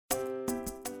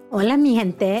Hola, mi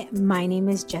gente. My name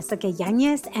is Jessica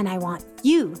Yanez, and I want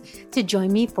you to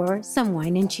join me for some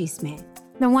Wine and Chisme.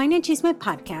 The Wine and Chisme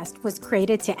podcast was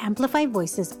created to amplify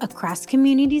voices across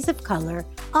communities of color,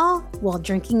 all while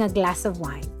drinking a glass of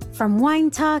wine. From wine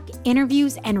talk,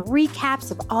 interviews, and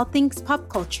recaps of all things pop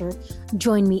culture,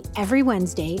 join me every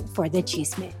Wednesday for the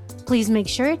Chisme. Please make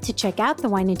sure to check out the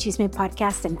Wine and Chisme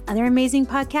podcast and other amazing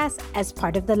podcasts as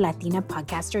part of the Latina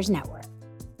Podcasters Network.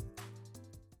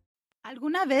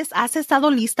 ¿Alguna vez has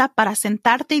estado lista para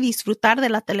sentarte y disfrutar de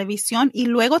la televisión y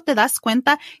luego te das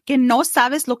cuenta que no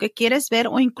sabes lo que quieres ver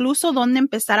o incluso dónde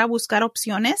empezar a buscar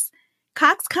opciones?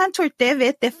 Cox Contour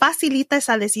TV te facilita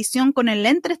esa decisión con el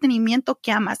entretenimiento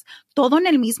que amas, todo en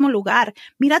el mismo lugar.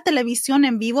 Mira televisión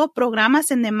en vivo, programas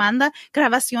en demanda,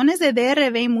 grabaciones de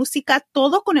DRB y música,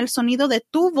 todo con el sonido de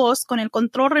tu voz, con el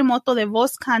control remoto de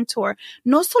Voz Contour.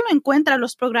 No solo encuentra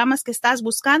los programas que estás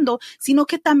buscando, sino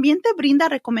que también te brinda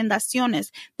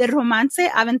recomendaciones de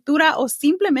romance, aventura o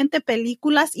simplemente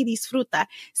películas y disfruta.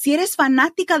 Si eres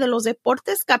fanática de los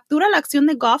deportes, captura la acción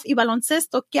de golf y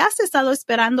baloncesto que has estado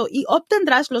esperando y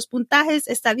obtendrás los puntajes,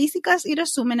 estadísticas y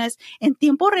resúmenes en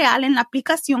tiempo real en la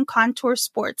aplicación Contour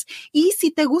Sports. Y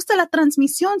si te gusta la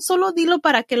transmisión, solo dilo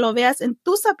para que lo veas en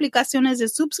tus aplicaciones de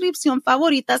suscripción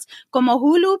favoritas como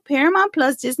Hulu, Paramount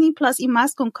Plus, Disney Plus y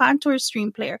más con Contour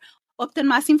Stream Player. Obtén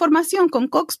más información con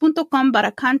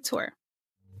cox.com/Contour.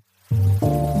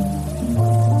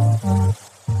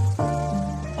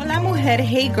 Mujer,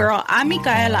 hey girl, I'm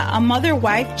Micaela, a mother,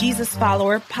 wife, Jesus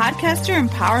follower, podcaster,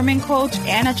 empowerment coach,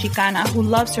 and a Chicana who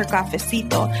loves her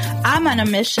cafecito. I'm on a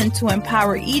mission to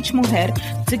empower each mujer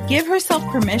to give herself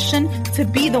permission to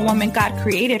be the woman God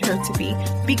created her to be.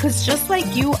 Because just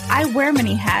like you, I wear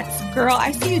many hats. Girl,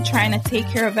 I see you trying to take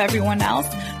care of everyone else,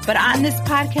 but on this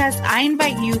podcast, I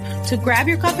invite you to grab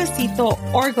your cafecito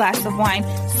or glass of wine,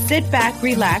 sit back,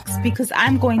 relax, because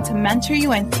I'm going to mentor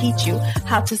you and teach you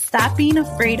how to stop being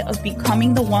afraid of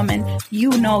becoming the woman you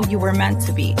know you were meant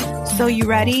to be. So you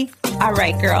ready? All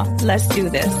right, girl, let's do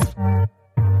this.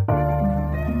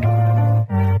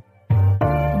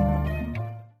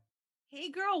 Hey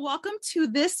girl, welcome to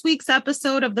this week's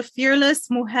episode of The Fearless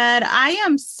Mujer. I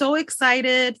am so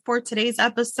excited for today's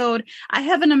episode. I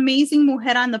have an amazing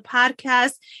mujer on the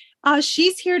podcast.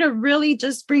 She's here to really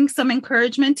just bring some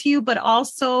encouragement to you, but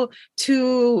also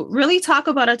to really talk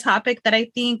about a topic that I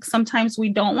think sometimes we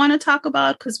don't want to talk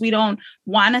about because we don't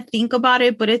want to think about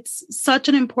it, but it's such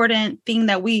an important thing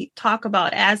that we talk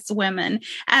about as women.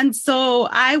 And so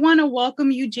I want to welcome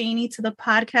you, Janie, to the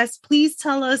podcast. Please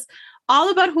tell us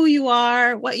all about who you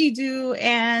are, what you do,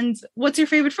 and what's your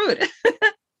favorite food.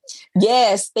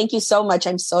 Yes, thank you so much.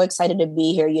 I'm so excited to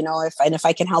be here. You know, if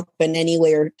I can help in any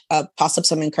way or toss up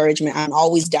some encouragement, I'm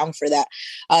always down for that.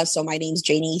 So my name's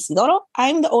Janie Isidoro.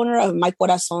 I'm the owner of my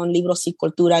Corazon, Libros y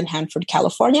Cultura in Hanford,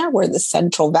 California. We're in the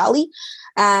Central Valley.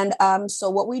 And so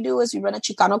what we do is we run a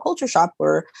Chicano culture shop.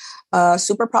 We're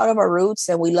super proud of our roots,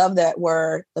 and we love that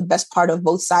we're the best part of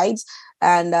both sides.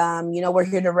 And, we're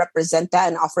here to represent that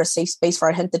and offer a safe space for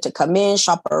our gente to come in,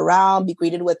 shop around, be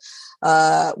greeted with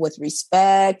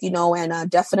respect, and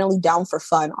definitely down for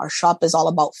fun. Our shop is all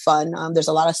about fun. There's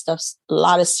a lot of stuff, a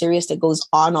lot of serious that goes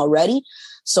on already.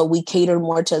 So we cater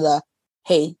more to the,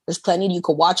 hey, there's plenty you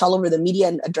could watch all over the media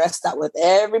and address that with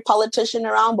every politician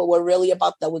around. But we're really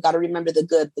about that. We got to remember the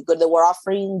good that we're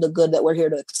offering, the good that we're here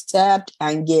to accept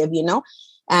and give,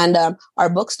 And our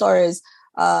bookstore is,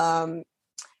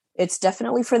 it's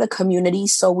definitely for the community.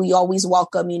 So we always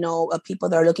welcome, people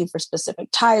that are looking for specific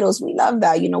titles. We love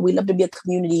that. We love to be a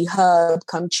community hub.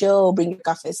 Come chill, bring your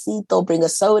cafecito, bring a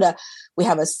soda. We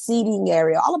have a seating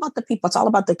area, all about the people. It's all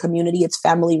about the community. It's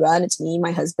family run. It's me,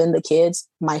 my husband, the kids,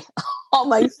 all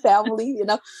my family,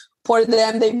 Poor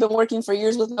them. They've been working for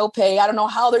years with no pay. I don't know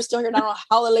how they're still here. I don't know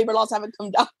how the labor laws haven't come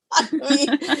down on me.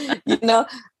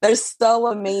 They're so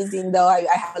amazing, though. I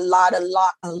have a lot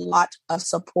of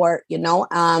support,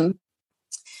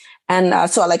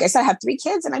 And so, like I said, I have 3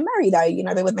 kids and I'm married. I've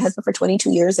been with my husband for 22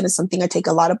 years, and it's something I take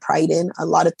a lot of pride in. A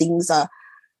lot of things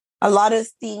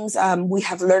we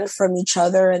have learned from each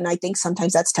other. And I think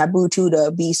sometimes that's taboo too, to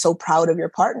be so proud of your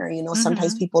partner.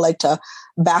 Sometimes people like to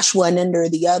bash one end or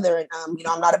the other. And, I'm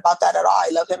not about that at all. I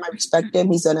love him. I respect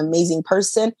him. He's an amazing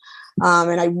person.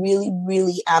 And I really,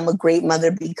 really am a great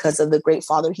mother because of the great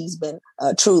father he's been,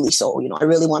 truly. So, I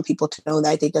really want people to know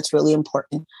that. I think that's really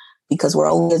important because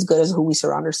we're only as good as who we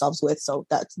surround ourselves with. So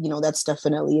that's, that's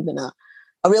definitely been a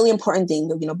really important thing,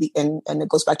 and it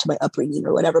goes back to my upbringing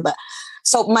or whatever. But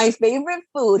So my favorite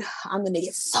food, I'm going to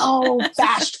get so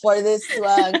bashed for this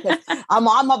one because I'm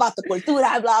about the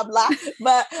cultura, blah, blah.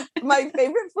 But my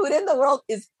favorite food in the world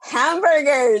is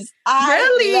hamburgers.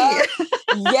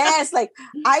 Yes. Like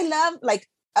I love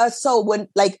so when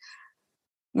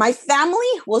my family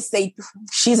will say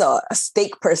she's a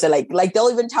steak person. Like they'll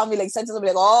even tell me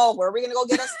sensitively, oh, where are we gonna go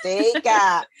get a steak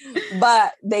at?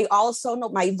 But they also know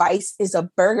my vice is a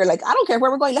burger. Like I don't care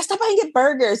where we're going. Let's stop by and get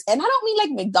burgers. And I don't mean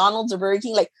like McDonald's or Burger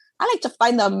King. Like I like to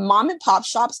find the mom and pop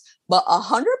shops, but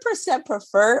 100%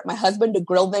 prefer my husband to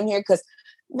grill them here because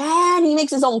man, he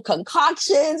makes his own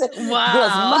concoctions and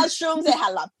grills mushrooms and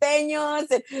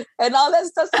jalapenos and all that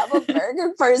stuff. So I'm a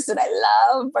burger person.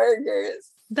 I love burgers.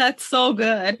 That's so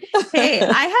good. Hey,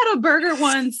 I had a burger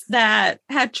once that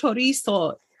had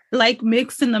chorizo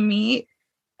mixed in the meat,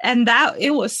 and that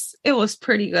it was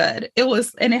pretty good.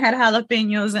 And it had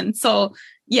jalapenos, and so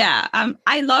yeah,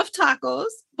 I love tacos,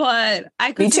 but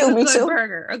I could do a good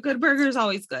burger. A good burger is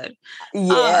always good.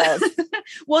 Yes.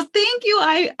 Well, thank you.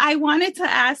 I wanted to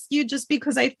ask you just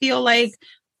because I feel like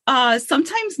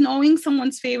sometimes knowing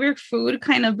someone's favorite food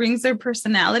kind of brings their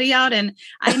personality out. And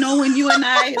I know when you and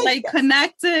I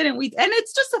connected and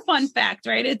it's just a fun fact,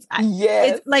 right? It's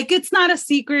not a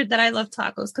secret that I love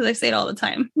tacos because I say it all the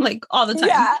time.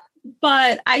 Yeah.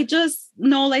 But I just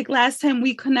know last time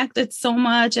we connected so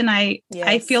much and I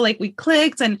feel like we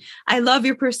clicked and I love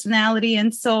your personality.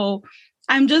 And so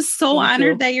I'm just so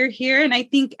honored that you're here. And I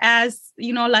think as,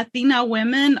 Latina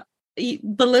women,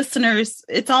 the listeners,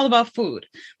 it's all about food.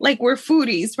 We're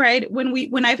foodies, right?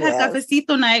 When I've had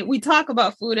cafecito night, we talk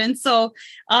about food. And so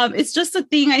it's just a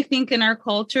thing I think in our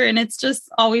culture. And it's just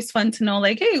always fun to know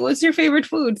hey, what's your favorite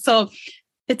food? So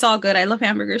it's all good. I love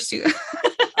hamburgers too.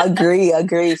 Agree.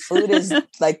 Food is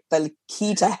the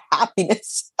key to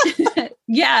happiness.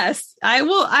 Yes, I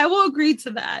will agree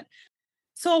to that.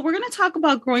 So we're going to talk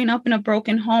about growing up in a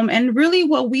broken home. And really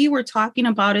what we were talking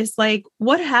about is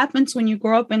what happens when you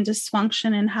grow up in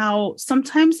dysfunction and how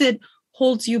sometimes it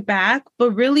holds you back,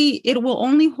 but really it will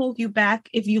only hold you back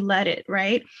if you let it,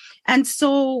 right? And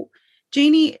so,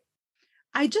 Janie,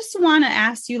 I just want to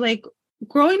ask you,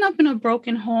 growing up in a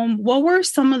broken home, what were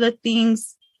some of the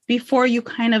things before you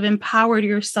kind of empowered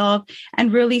yourself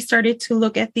and really started to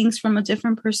look at things from a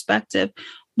different perspective?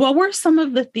 What were some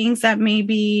of the things that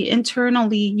maybe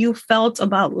internally you felt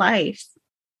about life?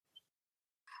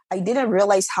 I didn't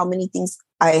realize how many things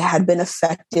I had been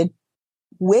affected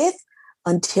with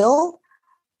until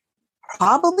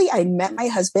probably I met my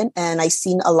husband and I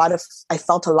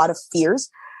felt a lot of fears.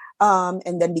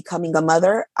 And then becoming a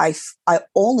mother, I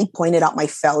only pointed out my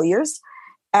failures.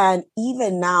 And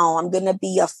even now, I'm going to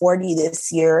be a 40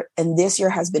 this year. And this year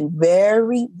has been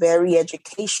very, very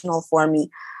educational for me.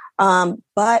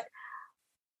 But,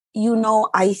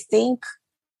 I think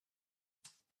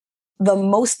the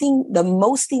most thing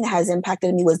that has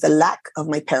impacted me was the lack of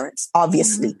my parents,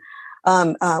 obviously,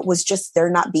 was just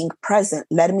they're not being present,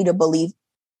 led me to believe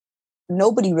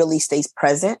nobody really stays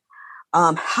present.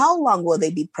 How long will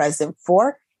they be present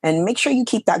for? And make sure you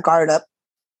keep that guard up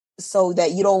so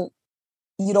that you don't,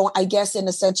 I guess in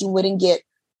a sense, you wouldn't get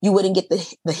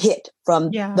the hit from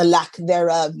the lack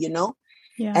thereof,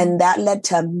 Yeah. And that led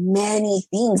to many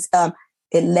things.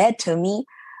 It led to me.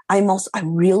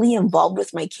 I'm really involved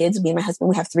with my kids. Me and my husband,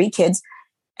 we have 3 kids,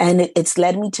 and it's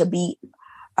led me to be,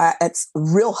 it's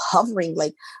real hovering.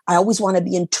 I always want to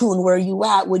be in tune. Where are you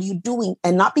at? What are you doing?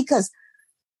 And not because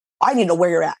I need to know where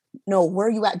you're at. No, where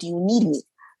are you at? Do you need me?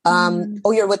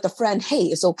 Oh, you're with a friend. Hey,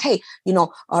 it's okay. Do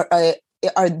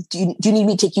you need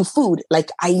me to take you food?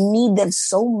 I need them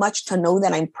so much to know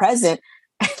that I'm present.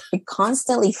 And I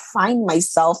constantly find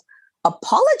myself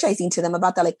apologizing to them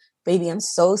about that. Baby, I'm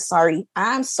so sorry.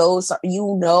 I'm so sorry.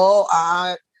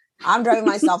 I'm driving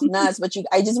myself nuts, but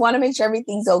I just want to make sure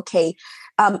everything's okay.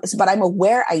 But I'm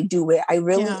aware I do it. I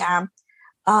really am.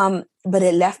 But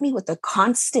it left me with a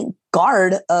constant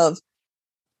guard of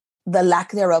the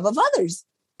lack thereof of others.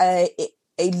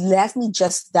 It left me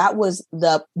that was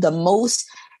the most,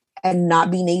 and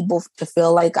not being able to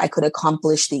feel like I could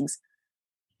accomplish things.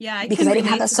 Yeah, because I didn't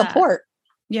have that support.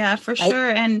 Yeah, for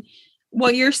sure. And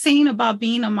what you're saying about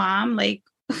being a mom,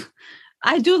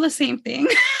 I do the same thing,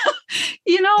 and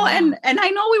I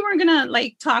know we weren't going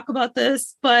to talk about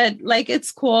this, but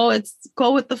it's cool. It's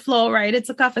go with the flow, right? It's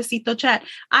a cafecito chat.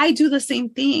 I do the same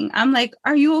thing. I'm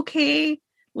are you okay?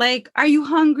 Are you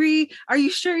hungry? Are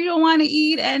you sure you don't want to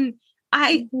eat? And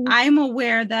I'm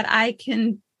aware that I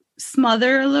can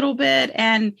smother a little bit.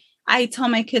 And I tell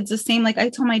my kids the same. I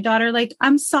tell my daughter,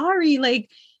 I'm sorry,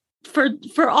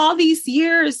 for all these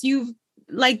years, you've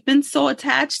like been so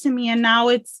attached to me, and now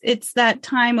it's that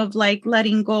time of like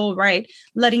letting go, right?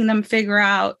 Letting them figure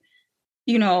out,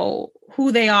 you know,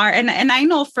 who they are. And I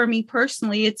know for me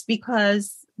personally, it's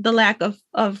because the lack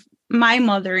of my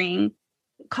mothering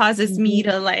causes me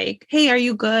to like, hey, are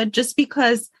you good? Just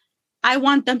because I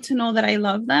want them to know that I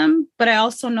love them. But I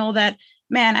also know that,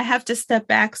 man, I have to step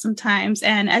back sometimes.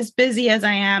 And as busy as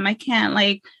I am, I can't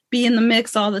like be in the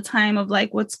mix all the time of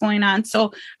like what's going on.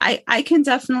 So I can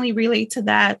definitely relate to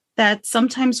that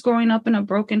sometimes growing up in a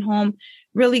broken home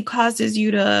really causes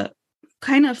you to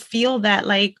kind of feel that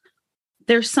like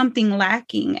there's something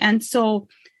lacking. And so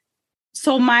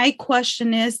my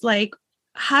question is like,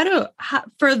 how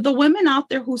for the women out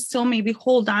there who still maybe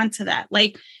hold on to that,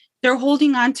 like they're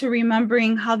holding on to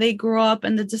remembering how they grew up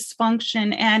and the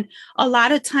dysfunction. And a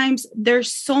lot of times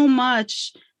there's so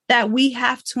much that we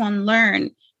have to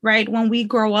unlearn, right? When we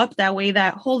grow up that way,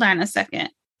 that hold on a second.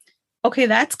 Okay,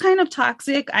 that's kind of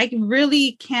toxic. I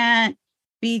really can't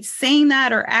be saying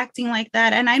that or acting like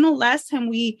that. And I know last time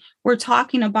we were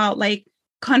talking about like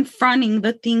confronting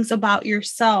the things about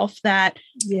yourself that,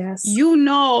 you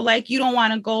know, like you don't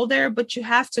want to go there, but you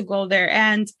have to go there.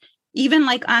 And even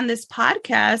like on this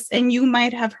podcast, and you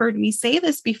might have heard me say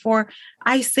this before,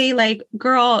 I say like,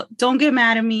 girl, don't get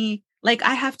mad at me. Like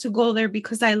I have to go there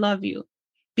because I love you.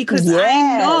 Because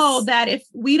I know that if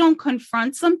we don't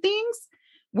confront some things,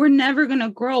 we're never going to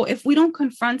grow. If we don't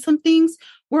confront some things,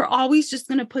 we're always just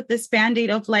going to put this Band-Aid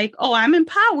of like, oh, I'm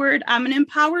empowered. I'm an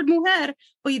empowered mujer,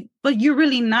 but you're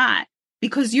really not,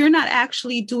 because you're not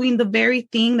actually doing the very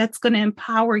thing that's going to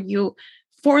empower you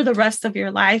for the rest of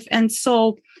your life. And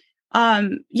so,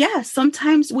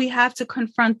 sometimes we have to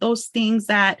confront those things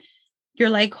that you're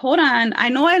like, hold on, I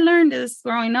know I learned this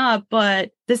growing up,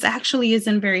 but this actually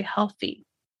isn't very healthy.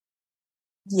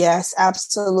 Yes,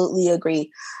 absolutely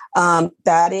agree.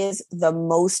 That is the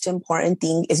most important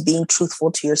thing, is being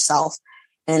truthful to yourself.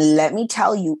 And let me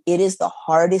tell you, it is the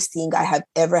hardest thing I have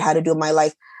ever had to do in my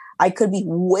life. I could be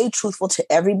way truthful to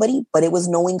everybody, but it was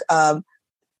knowing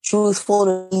truthful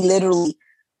to me, literally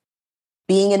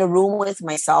being in a room with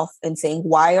myself and saying,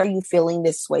 why are you feeling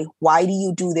this way? Why do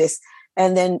you do this?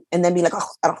 And then be like, oh,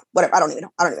 I don't even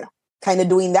know. Kind of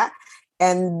doing that.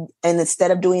 And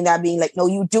instead of doing that, being like, no,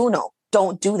 you do know.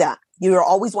 Don't do that. You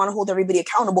always want to hold everybody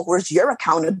accountable. Where's your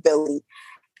accountability?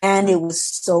 And it was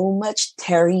so much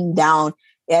tearing down.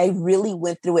 I really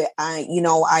went through it. I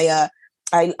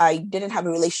didn't have a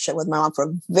relationship with my mom for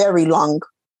a very long,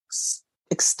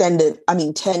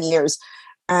 10 years.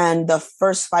 And the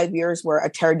first 5 years were a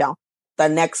tear down. The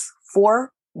next 4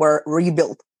 were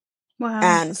rebuilt. Wow.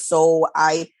 And so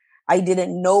I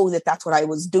didn't know that that's what I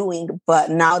was doing. But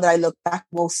now that I look back,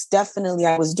 most definitely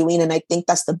I was doing. And I think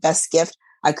that's the best gift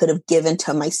I could have given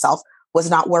to myself, was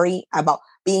not worry about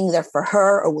being there for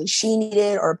her or when she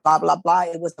needed or blah, blah, blah.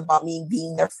 It was about me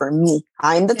being there for me.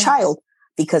 I'm the child,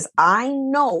 because I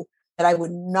know that I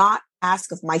would not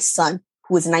ask of my son,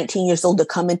 who is 19 years old, to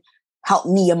come and help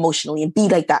me emotionally and be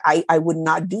like that. I would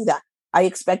not do that. I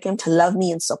expect him to love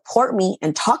me and support me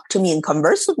and talk to me and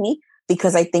converse with me,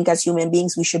 because I think as human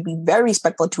beings, we should be very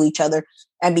respectful to each other.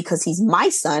 And because he's my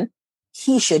son,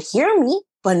 he should hear me,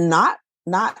 but not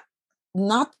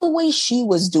the way she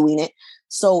was doing it.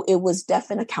 So it was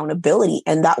definite accountability.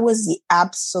 And that was the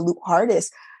absolute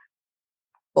hardest.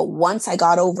 But once I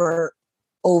got over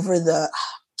the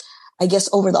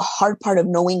hard part of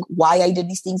knowing why I did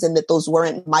these things, and that those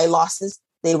weren't my losses,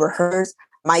 they were hers.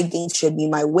 My gains should be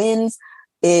my wins.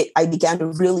 I began to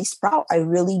really sprout. I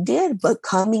really did. But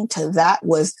coming to that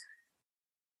was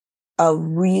a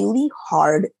really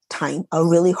hard time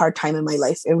in my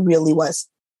life. It really was.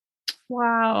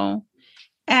 Wow.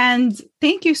 And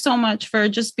thank you so much for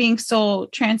just being so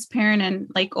transparent and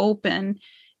like open.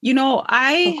 You know,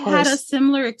 I had a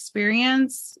similar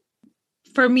experience.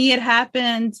 For me, it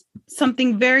happened,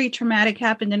 something very traumatic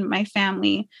happened in my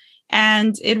family,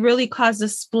 and it really caused a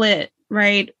split,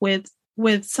 right, with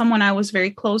someone I was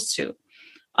very close to.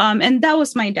 And that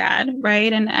was my dad,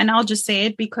 right? And I'll just say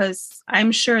it because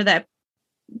I'm sure that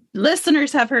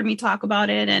listeners have heard me talk about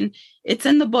it, and it's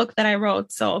in the book that I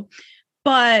wrote. So,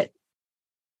 but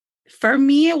for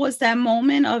me, it was that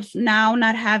moment of now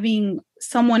not having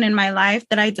someone in my life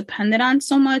that I depended on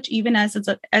so much, even as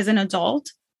an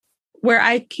adult, where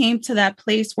I came to that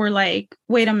place where like,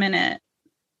 wait a minute,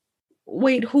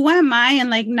 who am I? And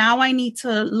like, now I need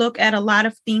to look at a lot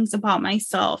of things about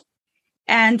myself.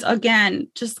 And again,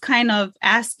 just kind of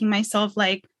asking myself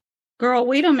like, girl,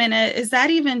 wait a minute, is that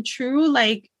even true?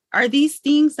 Like, are these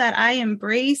things that I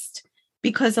embraced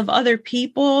because of other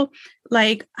people?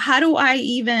 Like, how do I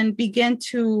even begin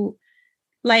to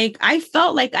like I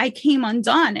felt like I came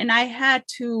undone and I had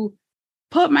to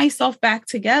put myself back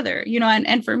together, you know,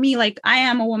 and for me, like I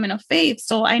am a woman of faith.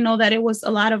 So I know that it was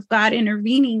a lot of God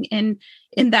intervening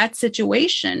in that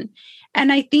situation.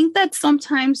 And I think that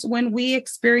sometimes when we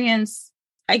experience,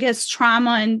 I guess,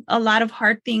 trauma and a lot of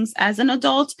hard things as an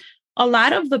adult, a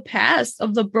lot of the past,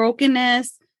 of the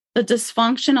brokenness, the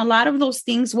dysfunction, a lot of those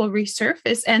things will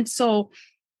resurface. And so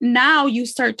now you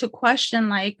start to question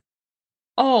like,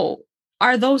 oh,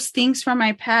 are those things from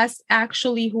my past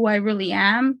actually who I really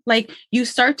am? Like you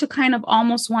start to kind of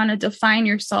almost want to define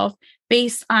yourself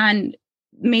based on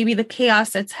maybe the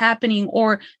chaos that's happening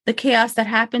or the chaos that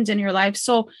happens in your life.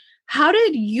 So how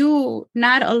did you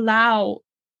not allow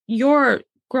your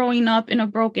growing up in a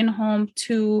broken home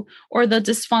to, or the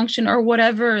dysfunction or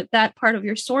whatever that part of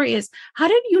your story is, how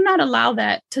did you not allow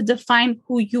that to define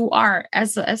who you are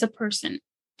as a person?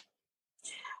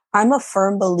 I'm a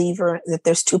firm believer that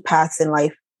there's two paths in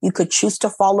life. You could choose to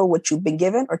follow what you've been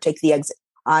given or take the exit.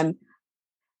 I'm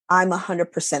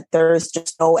 100%. There's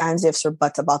just no ands, ifs, or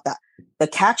buts about that. The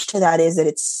catch to that is that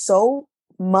it's so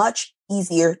much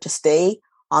easier to stay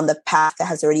on the path that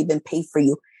has already been paved for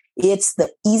you. It's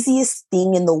the easiest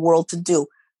thing in the world to do.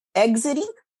 Exiting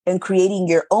and creating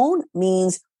your own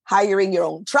means hiring your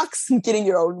own trucks, getting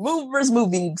your own movers,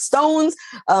 moving stones,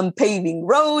 paving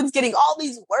roads, getting all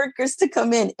these workers to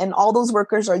come in. And all those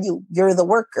workers are you. You're the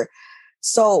worker.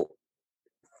 So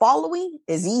following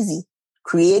is easy.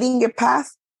 Creating your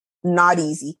path, not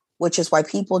easy, which is why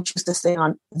people choose to stay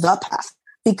on the path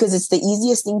because it's the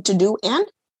easiest thing to do and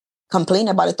complain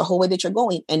about it the whole way that you're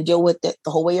going and deal with it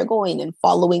the whole way you're going and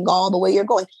following all the way you're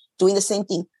going, doing the same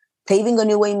thing. Paving a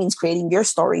new way means creating your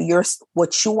story,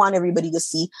 what you want everybody to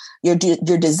see. You're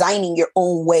designing your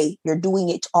own way. You're doing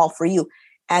it all for you.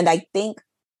 And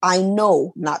I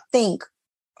know, not think,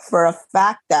 for a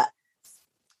fact that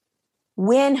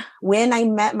when I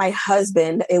met my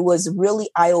husband, it was really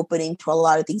eye-opening to a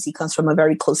lot of things. He comes from a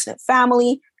very close-knit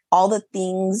family. All the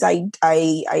things I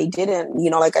didn't,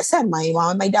 like I said, my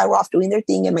mom and my dad were off doing their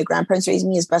thing and my grandparents raised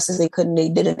me as best as they could. And they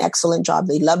did an excellent job.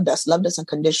 They loved us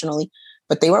unconditionally.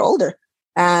 But they were older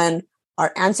and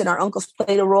our aunts and our uncles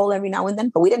played a role every now and then,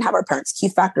 but we didn't have our parents. Key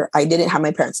factor. I didn't have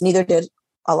my parents. Neither did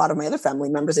a lot of my other family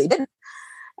members. They didn't.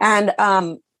 And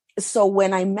so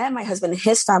when I met my husband,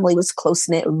 his family was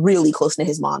close-knit, really close-knit.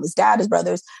 His mom, his dad, his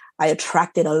brothers. I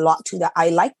attracted a lot to that. I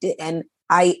liked it. And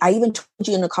I even told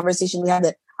you in the conversation we had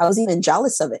that I was even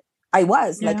jealous of it. I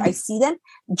was like, I see them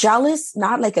jealous,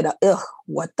 not like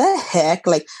what the heck?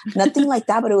 Like nothing like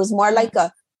that. But it was more like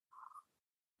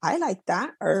I like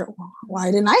that, or why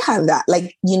didn't I have that?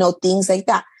 Like, things like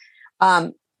that.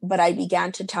 But I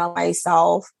began to tell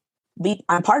myself,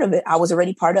 I'm part of it. I was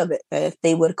already part of it. If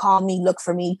they would call me, look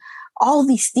for me, all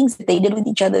these things that they did with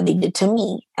each other, they did to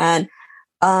me. And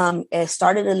it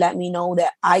started to let me know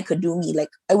that I could do me. Like,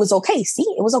 it was okay. See,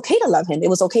 it was okay to love him. It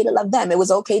was okay to love them. It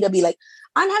was okay to be like,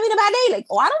 I'm having a bad day. Like,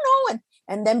 I don't know.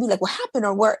 And then be like, what happened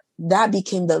or where? That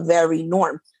became the very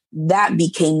norm. That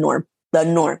became the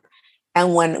norm.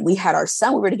 And when we had our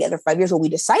son, we were together 5 years. When we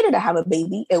decided to have a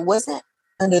baby, it wasn't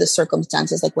under the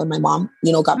circumstances like when my mom,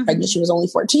 got pregnant. She was only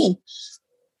 14.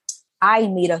 I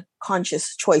made a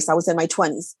conscious choice. I was in my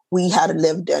 20s. We had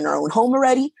lived in our own home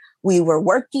already. We were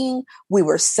working. We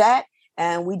were set.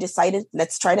 And we decided,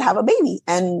 let's try to have a baby.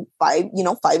 And 5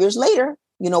 years later,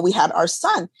 we had our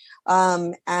son.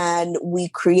 And we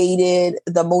created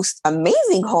the most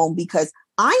amazing home because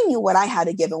I knew what I had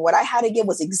to give. And what I had to give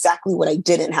was exactly what I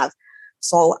didn't have.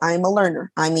 So I'm a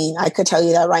learner. I mean, I could tell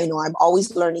you that right now. I'm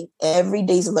always learning. Every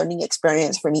day is a learning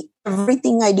experience for me.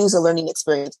 Everything I do is a learning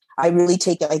experience. I really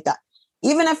take it like that.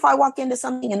 Even if I walk into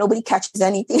something and nobody catches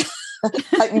anything,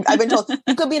 I've been told,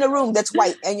 you could be in a room that's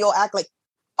white and you'll act like,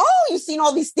 oh, you've seen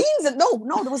all these things. And no,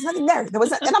 there was nothing there. And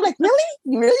I'm like, really?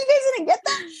 You guys didn't get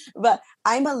that? But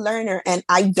I'm a learner and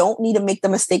I don't need to make the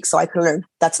mistake so I can learn.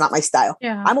 That's not my style.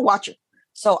 Yeah. I'm a watcher.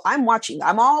 So I'm watching.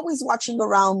 I'm always watching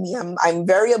around me. I'm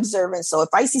very observant. So if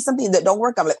I see something that don't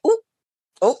work, I'm like,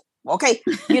 oh, okay.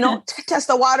 Test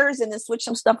the waters and then switch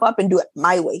some stuff up and do it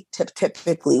my way.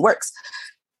 Typically works.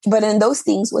 But in those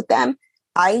things with them,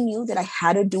 I knew that I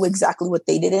had to do exactly what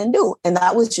they didn't do. And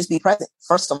that was just be present.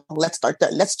 First of all, let's start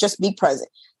there. Let's just be present.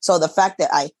 So the fact that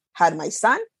I had my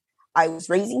son, I was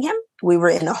raising him. We were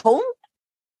in a home.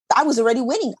 I was already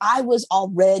winning.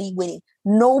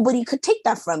 Nobody could take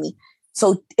that from me.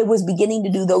 So it was beginning to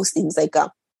do those things like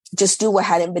just do what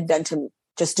hadn't been done to me.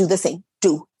 Just do the same.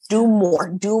 Do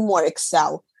more,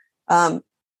 excel.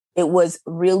 It was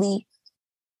really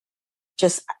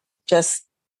just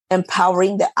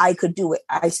empowering that I could do it.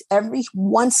 Every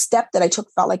one step that I took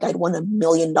felt like I'd won $1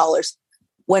 million.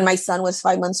 when my son was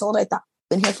 5 months old, I thought,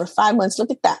 been here for 5 months.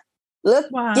 Look at that. Look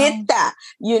at that,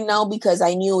 because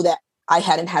I knew that I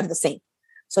hadn't had the same.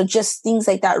 So just things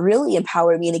like that really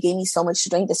empowered me, and it gave me so much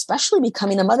strength, especially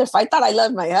becoming a mother. If I thought I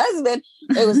loved my husband,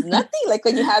 it was nothing like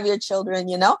when you have your children,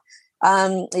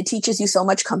 it teaches you so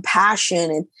much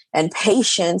compassion and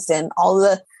patience and all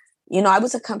the, I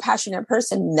was a compassionate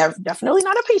person, definitely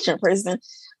not a patient person.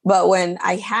 But when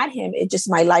I had him,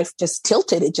 my life just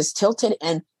tilted. It just tilted,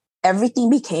 and everything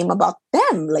became about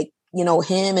them, like,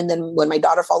 him. And then when my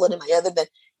daughter followed in my other, then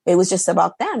it was just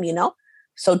about them,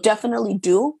 So definitely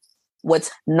do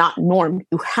what's not normed.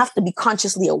 You have to be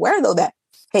consciously aware, though, that,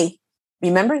 hey,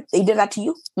 remember they did that to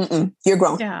you? You're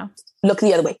grown. Yeah. Look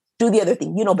the other way. Do the other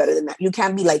thing. You know better than that. You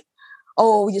can't be like,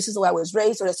 oh, this is the way I was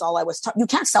raised, or that's all I was taught. You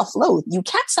can't self-loathe. You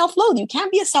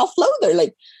can't be a self-loather.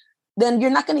 Like, then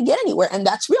you're not going to get anywhere. And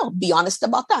that's real. Be honest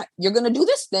about that. You're going to do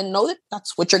this, then know that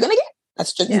that's what you're going to get.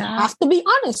 That's just, you have to be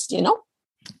honest,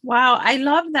 Wow. I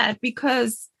love that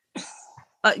because,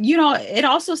 it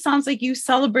also sounds like you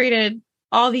celebrated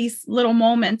all these little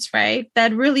moments, right?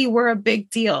 That really were a big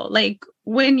deal. Like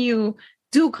when you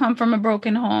do come from a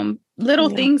broken home, little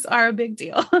things are a big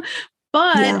deal.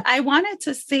 But I wanted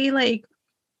to say, like,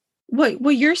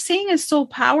 what you're saying is so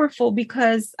powerful,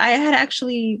 because I had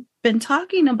actually been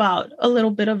talking about a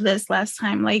little bit of this last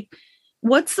time. Like,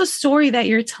 what's the story that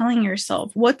you're telling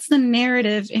yourself? What's the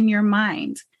narrative in your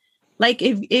mind? Like,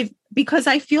 because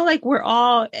I feel like we're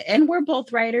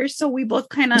both writers, so we both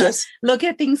kind of look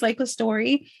at things like a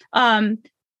story. And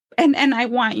I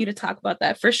want you to talk about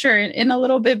that for sure in a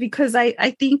little bit, because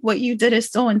I think what you did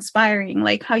is so inspiring,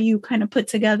 like how you kind of put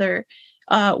together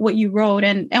what you wrote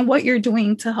and what you're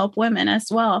doing to help women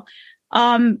as well.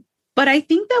 But I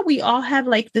think that we all have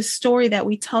like this story that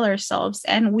we tell ourselves,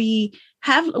 and we're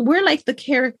like the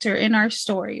character in our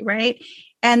story, right?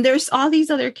 And there's all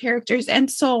these other characters. And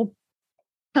so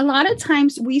a lot of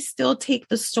times we still take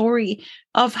the story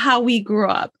of how we grew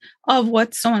up, of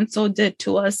what so-and-so did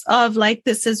to us, of like,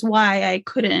 this is why I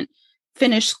couldn't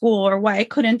finish school, or why I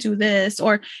couldn't do this,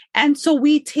 and so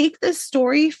we take this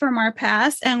story from our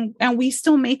past and we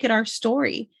still make it our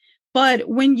story. But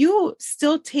when you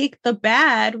still take the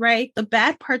bad, right, the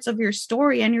bad parts of your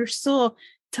story, and you're still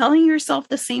telling yourself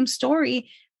the same story,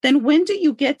 then when do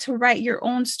you get to write your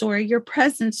own story, your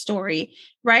present story,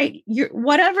 right?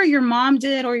 Whatever your mom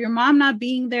did, or your mom not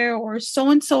being there, or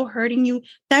so-and-so hurting you,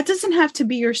 that doesn't have to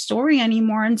be your story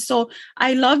anymore. And so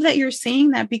I love that you're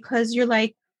saying that, because you're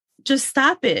like, just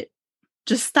stop it.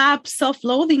 Just stop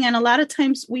self-loathing. And a lot of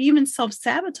times we even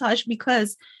self-sabotage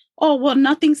because, oh, well,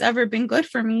 nothing's ever been good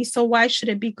for me, so why should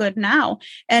it be good now?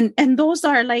 And those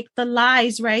are like the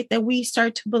lies, right? That we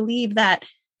start to believe that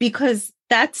because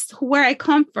that's where I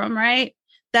come from, right?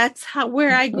 That's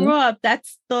where I grew up.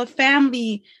 That's the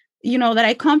family, that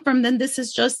I come from. Then this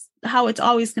is just how it's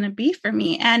always going to be for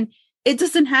me. And it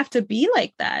doesn't have to be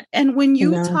like that. And when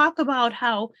you talk about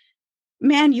how,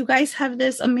 man, you guys have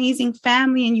this amazing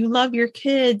family and you love your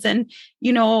kids, and,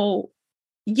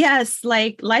 yes,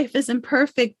 like life isn't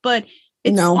perfect, but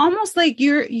it's almost like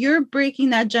you're breaking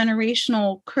that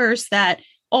generational curse that,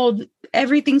 oh,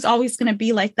 everything's always going to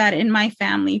be like that in my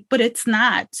family, but it's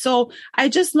not. So I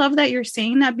just love that you're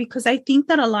saying that, because I think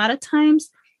that a lot of times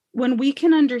when we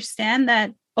can understand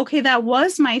that, okay, that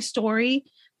was my story,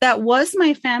 that was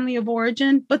my family of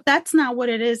origin, but that's not what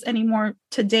it is anymore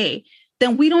today,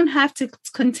 then we don't have to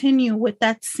continue with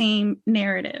that same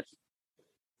narrative.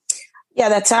 Yeah,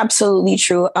 that's absolutely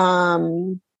true.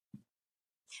 I'm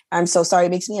so sorry.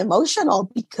 It makes me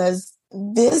emotional, because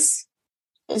this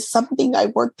is something I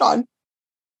worked on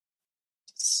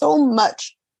so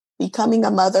much, becoming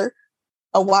a mother,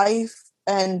 a wife,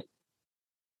 and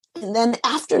then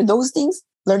after those things,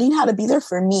 learning how to be there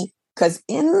for me. Because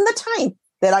in the time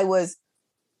that I was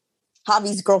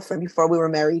Javi's girlfriend before we were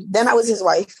married, then I was his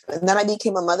wife, and then I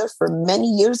became a mother for many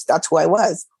years. That's who I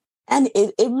was. And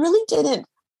it really didn't.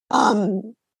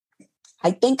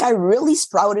 I think I really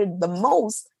sprouted the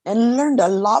most and learned a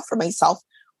lot for myself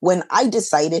when I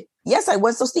decided, yes, I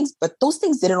was those things, but those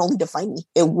things didn't only define me.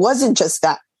 It wasn't just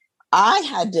that. I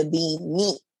had to be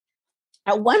me.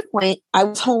 At one point, I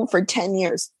was home for 10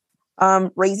 years,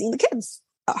 raising the kids.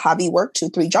 Javi worked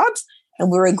 2-3 jobs,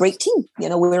 and we were a great team.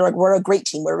 We're a great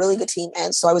team. We're a really good team.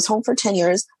 And so I was home for 10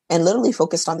 years and literally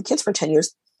focused on the kids for 10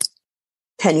 years.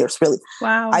 10 years, really.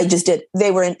 Wow. I just did.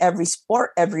 They were in every sport,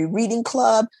 every reading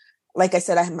club. Like I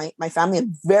said, I have my family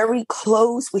very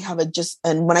close. We have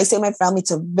and when I say my family,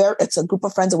 it's a group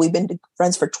of friends that we've been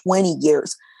friends for 20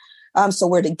 years. So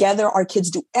we're together. Our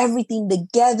kids do everything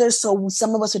together. So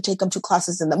some of us would take them to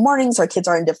classes in the mornings. Our kids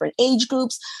are in different age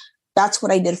groups. That's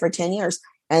what I did for 10 years.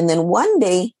 And then one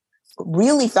day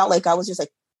really felt like I was just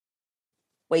like,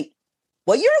 wait,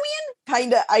 what year are we in?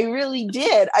 Kind of, I really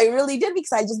did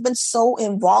because I just been so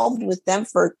involved with them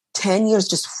for 10 years,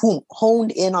 just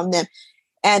honed in on them.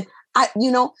 And I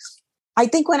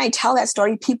think when I tell that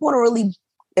story, people don't really,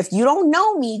 if you don't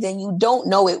know me, then you don't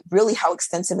know it really how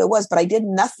extensive it was. But I did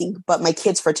nothing but my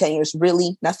kids for 10 years,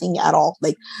 really nothing at all.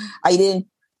 Like I didn't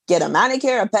get a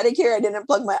manicure, a pedicure. I didn't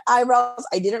plug my eyebrows.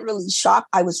 I didn't really shop.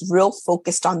 I was real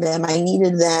focused on them. I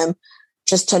needed them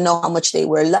just to know how much they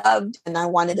were loved. And I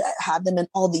wanted to have them in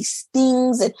all these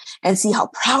things and see how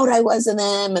proud I was of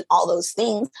them and all those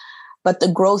things. But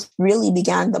the growth really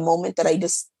began the moment that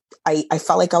I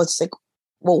felt like I was like,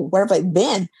 well, where have I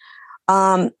been?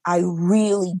 I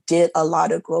really did a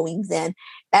lot of growing then.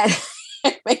 And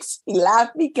it makes me laugh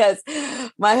because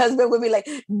my husband would be like,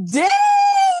 dang,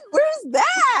 where's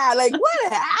that? Like,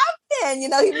 what happened?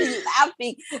 He'd be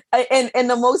laughing in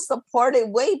the most supportive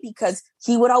way because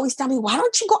he would always tell me, why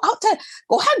don't you go out to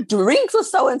go have drinks with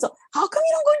so-and-so? How come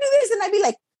you don't go do this? And I'd be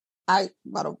like, I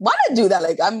don't want to do that.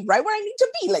 Like, I'm right where I need to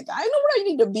be. Like, I know where I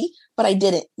need to be, but I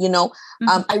didn't,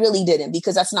 I really didn't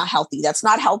because that's not healthy. That's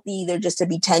not healthy either just to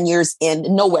be 10 years in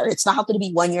nowhere. It's not healthy to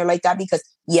be 1 year like that because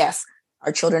yes,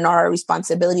 our children are our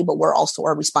responsibility, but we're also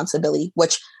our responsibility,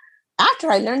 which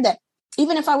after I learned that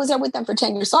even if I was there with them for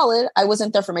 10 years solid, I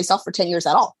wasn't there for myself for 10 years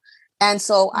at all. And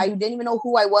so I didn't even know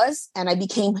who I was. And I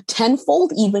became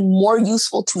tenfold even more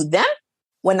useful to them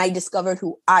when I discovered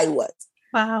who I was.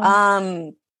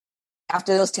 Wow.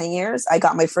 After those 10 years, I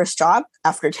got my first job.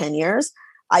 After 10 years,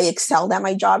 I excelled at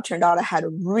my job. Turned out I had a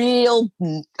really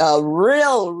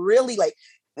like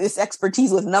this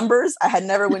expertise with numbers. I had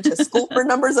never went to school for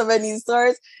numbers of any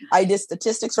sort. I did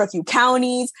statistics for a few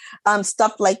counties,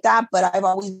 stuff like that. But I've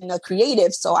always been a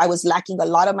creative. So I was lacking a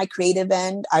lot of my creative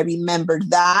end. I remembered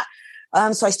that.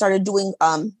 So I started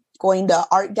going to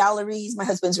art galleries. My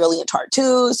husband's really into art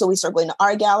too. So we started going to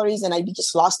art galleries and I'd be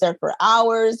just lost there for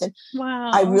hours. And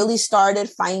wow. I really started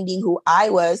finding who I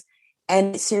was,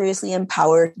 and it seriously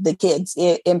empowered the kids.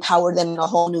 It empowered them on a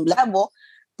whole new level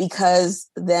because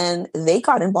then they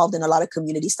got involved in a lot of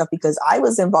community stuff because I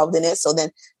was involved in it. So then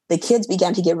the kids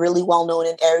began to get really well known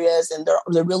in areas and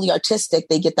they're really artistic.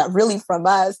 They get that really from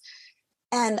us.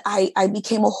 And I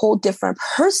became a whole different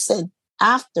person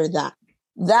after that.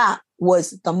 That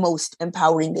was the most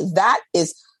empowering. That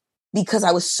is because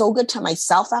I was so good to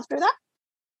myself after that.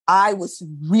 I was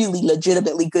really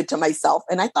legitimately good to myself.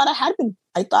 And I thought I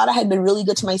had been really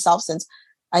good to myself since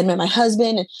I met my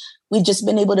husband, and we've just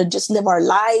been able to just live our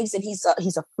lives. And he's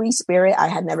a free spirit. I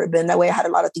had never been that way. I had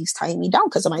a lot of things tying me down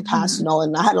because of my past,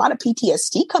 and I had a lot of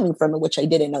PTSD coming from it, which I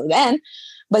didn't know then,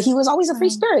 but he was always a free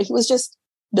spirit. He was just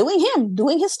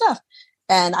doing his stuff.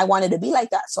 And I wanted to be like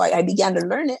that. So I began to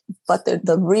learn it. But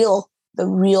the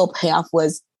real payoff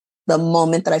was the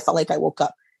moment that I felt like I woke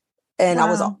up and I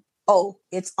was,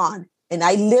 it's on. And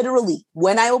I literally,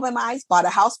 when I opened my eyes, bought a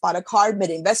house, bought a car, made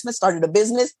investments, started a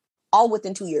business, all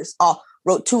within 2 years.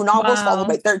 Wrote 2 novels, followed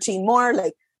by 13 more,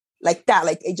 like that.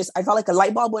 Like I felt like a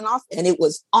light bulb went off and it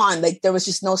was on. Like there was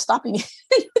just no stopping it.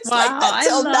 It's like that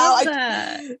till now.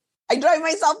 I drive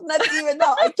myself nuts even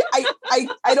now.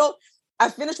 I don't. I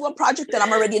finished one project and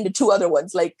I'm already into 2 other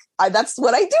ones. Like that's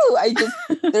what I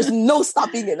do. There's no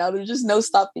stopping it now. There's just no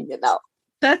stopping it now.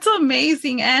 That's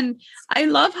amazing. And I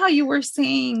love how you were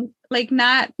saying, like,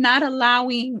 not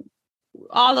allowing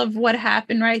all of what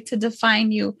happened, right, to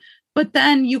define you. But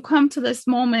then you come to this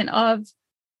moment of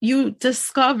you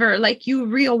discover, like you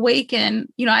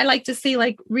reawaken, I like to say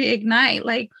like reignite,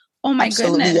 like, oh my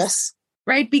Absolutely, goodness. Yes.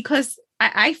 Right. Because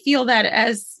I feel that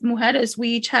as mujeres, we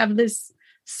each have this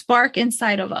spark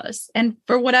inside of us. And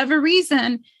for whatever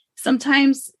reason,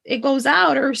 sometimes it goes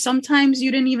out, or sometimes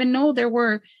you didn't even know there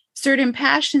were certain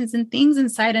passions and things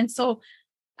inside. And so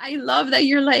I love that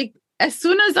you're like, as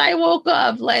soon as I woke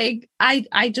up, like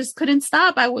I just couldn't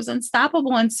stop. I was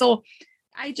unstoppable. And so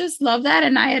I just love that.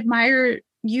 And I admire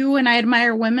you and I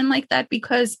admire women like that,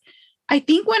 because I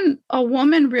think when a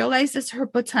woman realizes her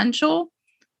potential,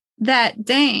 that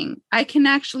dang, I can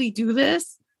actually do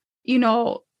this,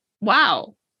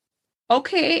 wow.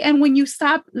 Okay. And when you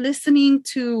stop listening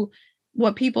to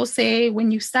what people say,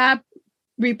 when you stop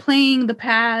replaying the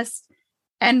past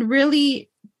and really,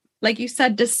 like you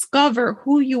said, discover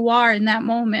who you are in that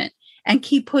moment and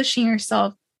keep pushing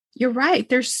yourself, you're right.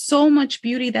 There's so much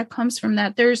beauty that comes from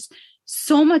that. There's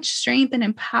so much strength and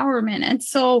empowerment. And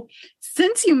so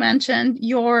since you mentioned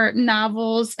your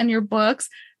novels and your books,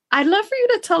 I'd love for you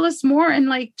to tell us more and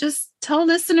like just tell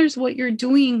listeners what you're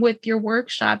doing with your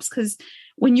workshops. Because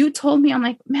when you told me, I'm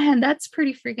like, man, that's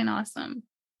pretty freaking awesome.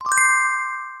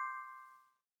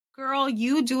 Girl,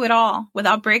 you do it all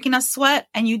without breaking a sweat,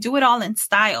 and you do it all in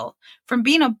style. From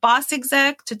being a boss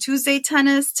exec to Tuesday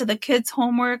tennis to the kids'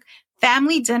 homework,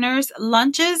 family dinners,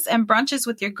 lunches and brunches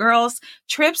with your girls,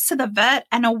 trips to the vet,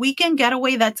 and a weekend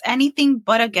getaway that's anything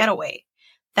but a getaway.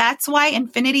 That's why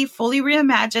Infinity fully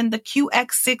reimagined the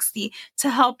QX60 to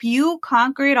help you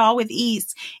conquer it all with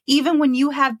ease, even when you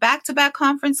have back-to-back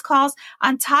conference calls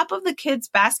on top of the kids'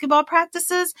 basketball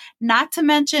practices, not to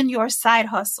mention your side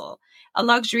hustle. A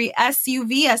luxury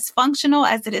SUV as functional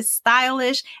as it is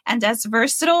stylish and as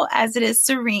versatile as it is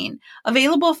serene.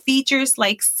 Available features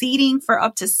like seating for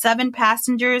up to 7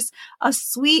 passengers, a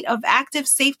suite of active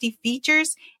safety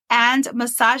features, and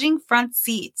massaging front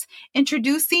seats.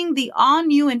 Introducing the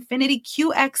all-new Infinity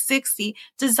QX60,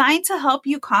 designed to help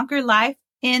you conquer life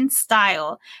in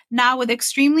style. Now with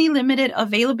extremely limited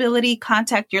availability,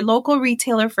 contact your local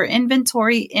retailer for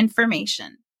inventory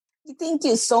information. Thank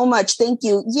you so much. Thank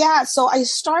you. Yeah. So I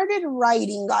started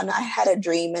writing I had a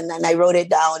dream, and then I wrote it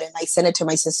down and I sent it to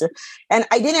my sister. And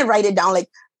I didn't write it down like,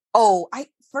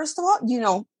 first of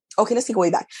all, okay, let's take way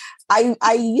back. I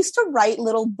used to write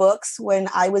little books when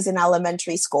I was in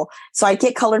elementary school. So I'd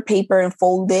get colored paper and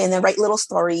fold it and then write little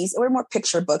stories. They were more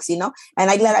picture books, and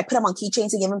I put them on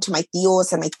keychains and give them to my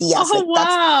tios and my tias. Oh,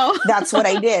 wow. That's what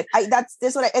I did.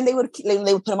 And they would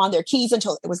put them on their keys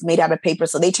until it was made out of paper.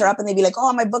 So they tear up and they'd be like,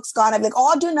 oh, my book's gone. I'd be like, oh,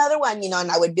 I'll do another one,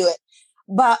 and I would do it.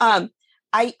 But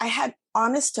I had,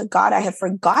 honest to God, I had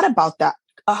forgot about that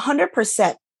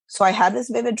 100%. So I had this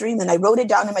vivid dream and I wrote it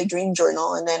down in my dream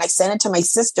journal, and then I sent it to my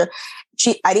sister.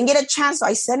 I didn't get a chance. So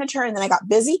I sent it to her, and then I got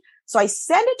busy. So I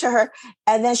sent it to her,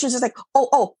 and then she was just like,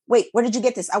 oh, wait, where did you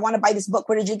get this? I want to buy this book.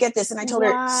 Where did you get this? And I told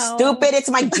her, stupid, it's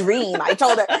my dream. I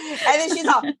told her. And then she's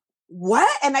all, what?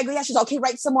 And I go, yeah. She's like, okay,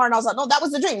 write some more. And I was like, no, that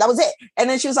was the dream. That was it. And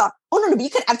then she was like, oh, no, but you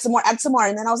can add some more.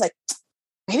 And then I was like,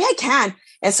 maybe I can.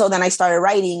 And so then I started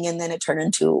writing, and then it turned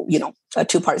into, a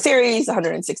 2-part series,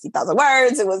 160,000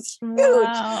 words. It was huge.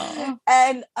 Wow.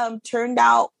 And turned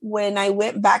out when I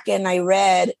went back and I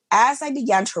read, as I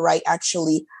began to write,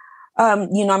 actually, I'm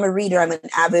a reader. I'm an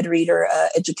avid reader.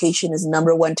 Education is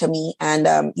number one to me. And,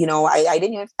 I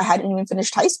hadn't even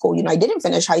finished high school. I didn't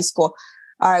finish high school.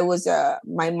 I was,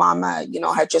 my mama,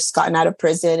 had just gotten out of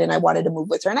prison, and I wanted to move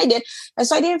with her, and I did. And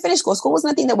so I didn't finish school. School was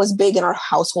nothing that was big in our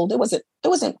household. It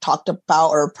wasn't talked about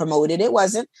or promoted. It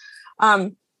wasn't.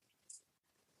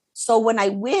 So when I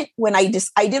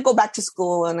did go back to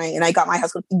school, and I got my high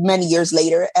school many years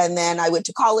later, and then I went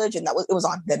to college, and it was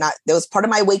on. Then that was part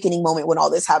of my awakening moment when all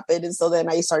this happened. And so then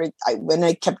I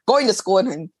kept going to school, and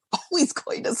I'm always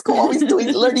going to school, always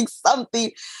learning something.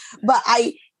 But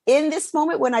in this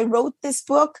moment when I wrote this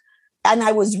book, and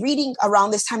I was reading around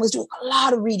this time, I was doing a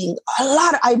lot of reading,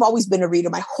 I've always been a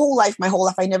reader my whole life.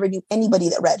 I never knew anybody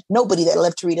that read, nobody that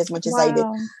loved to read as much as I did.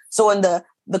 So when the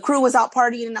crew was out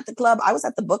partying and at the club, I was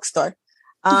at the bookstore.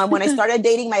 When I started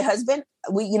dating my husband,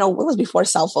 it was before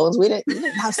cell phones. We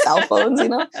didn't have cell phones, it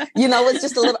was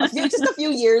just a few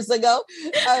years ago.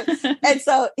 And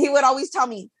so he would always tell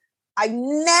me, I've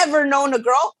never known a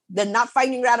girl that not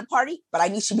finding her at a party, but I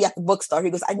need to be at the bookstore. He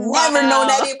goes, I've never known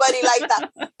anybody like that.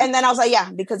 And then I was like, yeah,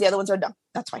 because the other ones are dumb.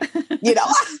 That's why,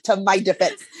 to my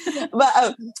defense.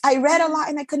 But I read a lot,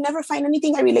 and I could never find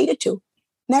anything I related to.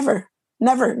 Never.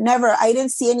 I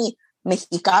didn't see any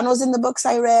Mexicanos in the books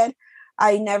I read.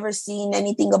 I never seen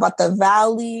anything about the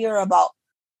valley or about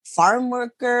farm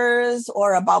workers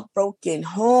or about broken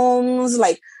homes,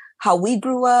 like how we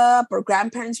grew up, or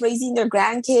grandparents raising their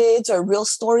grandkids, or real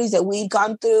stories that we'd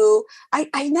gone through. I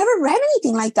never read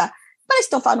anything like that, but I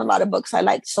still found a lot of books I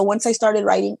liked. So once I started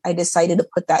writing, I decided to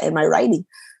put that in my writing.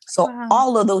 So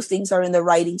all of those things are in the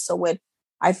writing. So when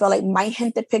I feel like my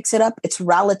gente picks it up, it's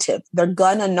relative. They're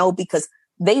gonna know because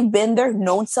they've been there,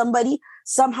 known somebody,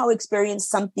 somehow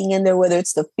experienced something in there, whether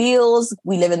it's the fields.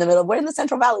 We live in the middle. We're in the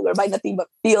Central Valley. We're by nothing but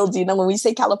fields. When we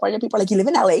say California, people are like, you live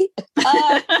in LA?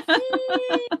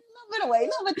 A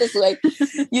little bit this way,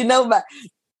 but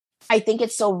I think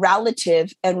it's so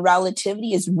relative, and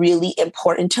relativity is really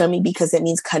important to me because it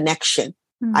means connection.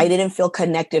 Mm-hmm. I didn't feel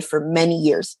connected for many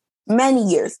years.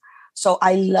 So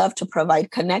I love to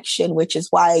provide connection, which is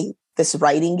why this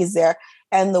writing is there.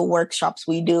 And the workshops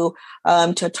we do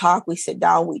to talk, we sit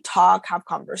down, we talk, have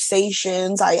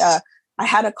conversations. I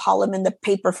had a column in the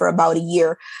paper for about a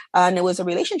year, and it was a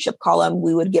relationship column.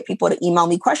 We would get people to email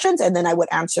me questions, and then I would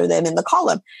answer them in the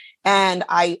column. And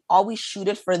I always shoot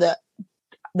it for the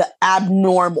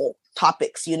abnormal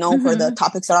topics, mm-hmm. for the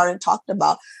topics that aren't talked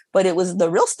about. But it was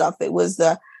the real stuff. It was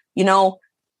I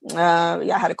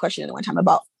had a question one time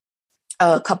about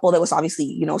a couple that was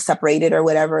obviously, separated or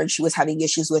whatever. And she was having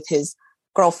issues with his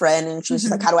girlfriend. And she was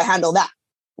just like, how do I handle that?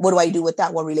 what do I do with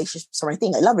that? Well, relationships are my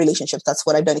thing. I love relationships. That's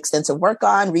what I've done extensive work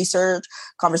on, research,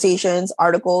 conversations,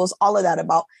 articles, all of that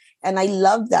about. And I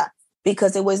love that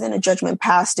because it wasn't a judgment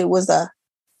passed. It was a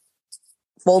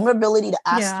vulnerability to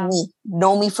ask me,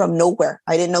 know me from nowhere.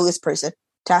 I didn't know this person,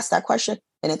 to ask that question,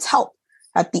 and it's help.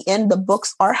 At the end, the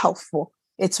books are helpful.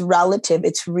 It's relative.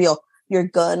 It's real. You're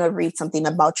going to read something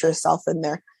about yourself in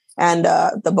there. And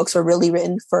the books are really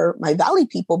written for my Valley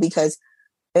people because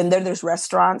there's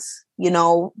restaurants,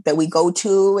 that we go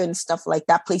to and stuff like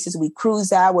that, places we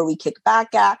cruise at, where we kick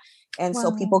back at. And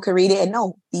so people can read it and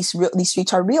know these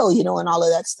streets are real, and all of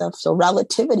that stuff. So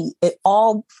relativity, it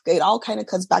all kind of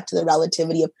comes back to the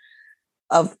relativity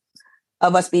of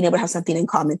us being able to have something in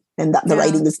common. And that the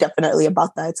writing is definitely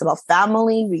about that. It's about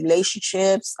family,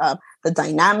 relationships, the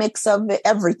dynamics of it,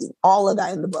 everything, all of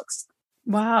that in the books.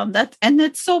 Wow.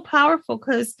 That's so powerful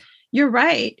because you're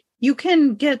right. You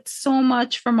can get so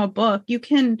much from a book.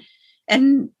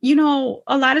 And,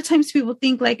 a lot of times people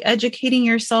think like educating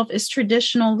yourself is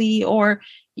traditionally, or,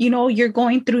 you're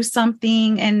going through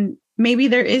something and maybe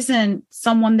there isn't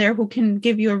someone there who can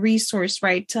give you a resource,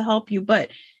 right, to help you. But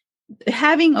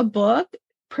having a book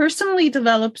personally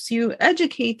develops you,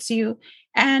 educates you,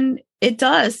 and it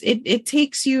does. It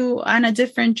takes you on a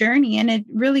different journey, and it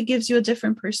really gives you a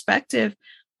different perspective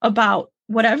about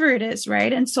whatever it is,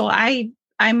 right? And so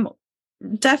I'm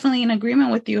definitely in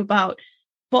agreement with you about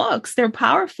books. They're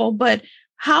powerful, but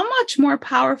how much more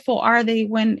powerful are they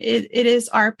when it is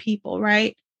our people,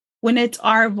 right? When it's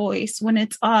our voice, when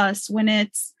it's us, when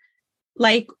it's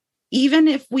like, even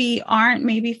if we aren't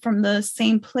maybe from the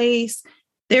same place,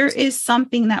 there is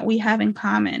something that we have in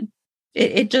common.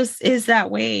 It just is that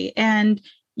way. And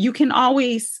you can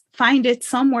always find it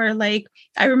somewhere. Like,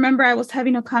 I remember I was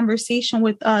having a conversation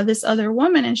with this other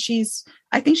woman, and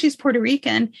I think she's Puerto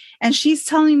Rican. And she's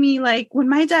telling me, like, when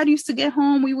my dad used to get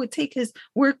home, we would take his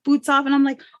work boots off. And I'm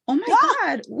like, oh my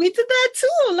God, we did that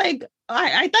too. Like,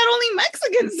 I thought only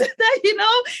Mexicans did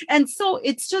that, And so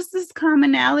it's just this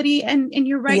commonality. And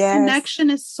you're right, connection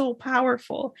is so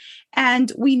powerful. And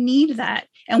we need that.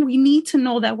 And we need to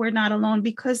know that we're not alone,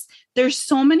 because there's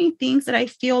so many things that I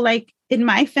feel like in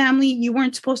my family, you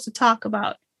weren't supposed to talk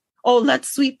about. Oh,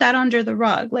 let's sweep that under the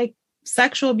rug. Like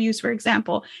sexual abuse, for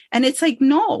example. And it's like,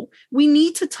 no, we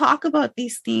need to talk about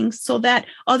these things so that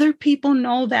other people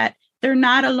know that they're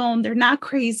not alone. They're not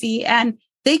crazy. And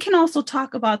they can also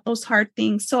talk about those hard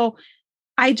things. So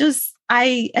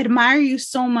I admire you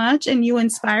so much, and you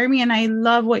inspire me, and I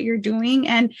love what you're doing.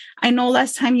 And I know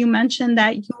last time you mentioned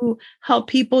that you help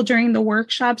people during the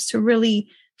workshops to really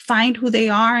find who they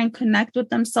are and connect with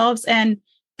themselves. And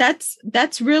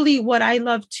that's really what I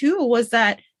love too, was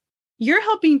that you're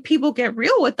helping people get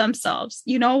real with themselves,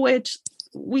 which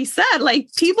we said, like,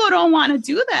 people don't want to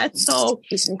do that. So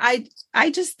I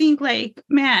just think, like,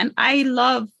 man, I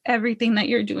love everything that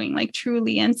you're doing, like,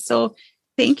 truly. And so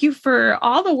thank you for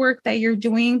all the work that you're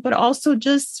doing, but also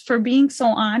just for being so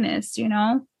honest,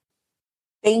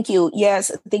 Thank you.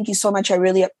 Yes. Thank you so much. I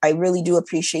really do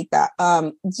appreciate that.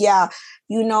 I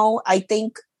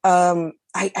think,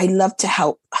 I love to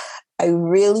help. I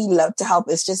really love to help.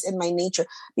 It's just in my nature,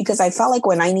 because I felt like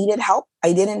when I needed help,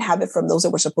 I didn't have it from those that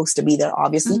were supposed to be there.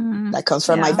 Obviously, that comes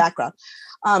from my background.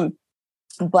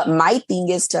 But my thing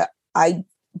is I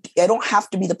don't have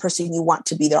to be the person you want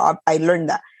to be there. I learned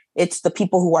that it's the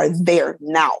people who are there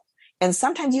now. And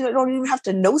sometimes you don't even have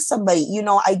to know somebody.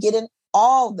 I get in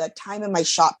all the time in my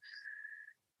shop.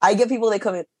 I get people that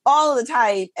come in all the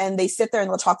time and they sit there and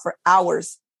they'll talk for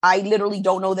hours. I literally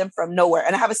don't know them from nowhere.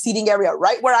 And I have a seating area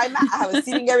right where I'm at. I have a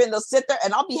seating area and they'll sit there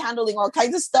and I'll be handling all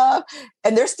kinds of stuff.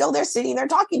 And they're still there sitting there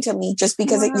talking to me just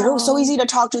because you're so easy to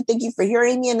talk to. Thank you for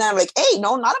hearing me. And I'm like, hey,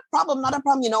 no, not a problem.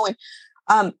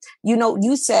 And,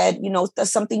 you said,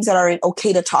 there's some things that are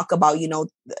okay to talk about,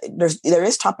 there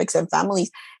is topics in families.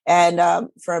 And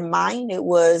for mine, it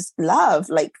was love.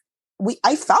 Like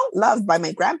I felt loved by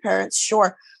my grandparents,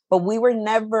 sure. But we were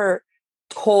never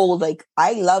told, like,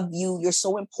 I love you, you're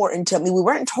so important to me. We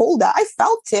weren't told that. I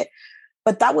felt it.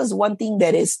 But that was one thing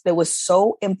that was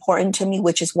so important to me,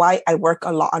 which is why I work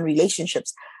a lot on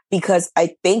relationships, because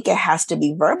I think it has to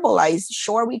be verbalized.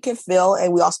 Sure, we can feel,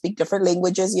 and we all speak different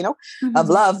languages, of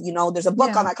love. There's a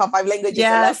book on that called 5 Languages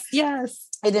of Love. Yes.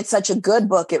 And it's such a good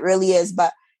book. It really is.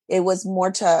 But it's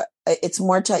more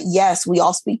to, yes, we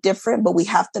all speak different, but we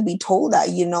have to be told that,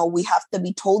 we have to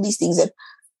be told these things. And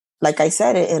like I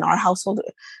said, in our household,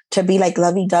 to be like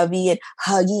lovey-dovey and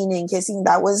hugging and kissing,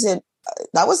 that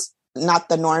was not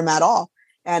the norm at all.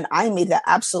 And I made that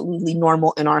absolutely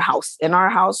normal in our house. In our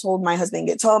household, my husband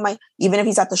gets home, Even if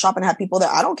he's at the shop and I have people there,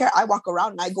 I don't care. I walk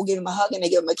around and I go give him a hug and I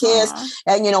give him a kiss. Aww.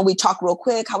 And, you know, we talk real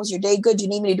quick. How was your day? Good. Do you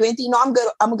need me to do anything? No, I'm good.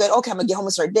 I'm good. Okay, I'm going to get home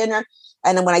and start dinner.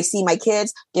 And then when I see my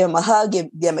kids, give them a hug, give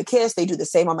them a kiss. They do the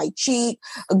same on my cheek.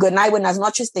 A good night, buenas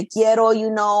noches, te quiero, you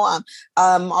know.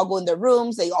 I'll go in their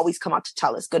rooms. They always come out to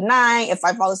tell us good night. If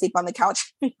I fall asleep on the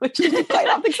couch, which is quite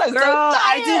often, girl,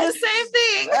 I do the same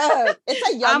thing. It's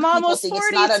a young I'm almost thing. 40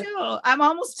 it's not too. I'm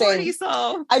almost 40,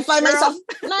 so I find myself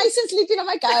nice and sleeping on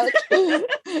my couch.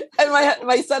 And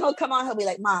my son will come on. He'll be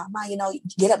like, Ma, you know,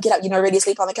 get up. You're not ready to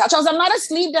sleep on the couch. I was, I'm not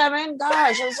asleep, Devin.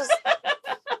 Gosh, I was just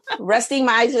resting.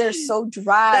 My eyes are so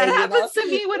dry. That happens to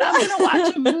me when I'm going to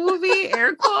watch a movie,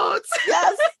 air quotes.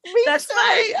 Yes, that's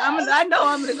fine. I know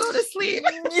I'm going to go to sleep.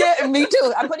 Yeah, me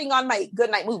too. I'm putting on my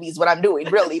good night movies, what I'm doing,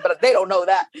 really, but they don't know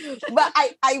that. But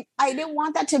I didn't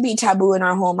want that to be taboo in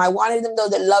our home. I wanted them to know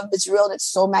that love is real and it's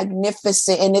so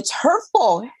magnificent and it's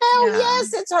hurtful. Hell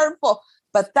yes, it's hurtful.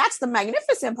 But that's the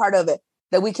magnificent part of it,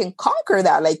 that we can conquer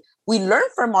that. Like, we learn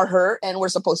from our hurt and we're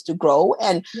supposed to grow.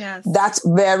 And that's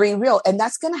very real. And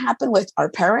that's going to happen with our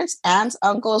parents, aunts,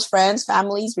 uncles, friends,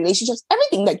 families, relationships,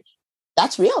 everything. Like,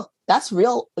 that's real. That's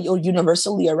real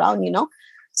universally around, you know?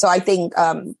 So I think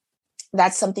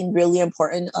that's something really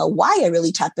important. Why I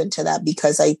really tap into that,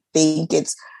 because I think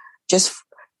it's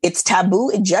taboo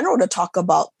in general to talk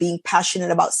about being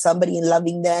passionate about somebody and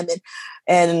loving them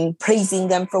and praising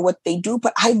them for what they do.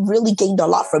 But I really gained a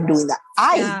lot from doing that.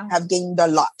 I have gained a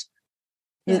lot.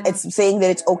 Yeah. It's saying that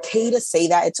it's okay to say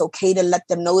that. It's okay to let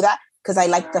them know that, because I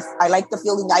like the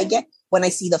feeling I get when I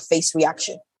see the face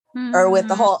reaction or with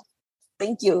the whole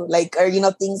thank you, like, or, you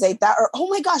know, things like that. Or, oh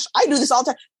my gosh, I do this all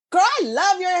the time. Girl, I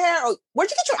love your hair. Or,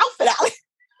 where'd you get your outfit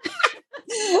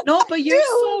at? No, but you're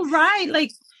so right.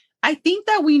 Like, I think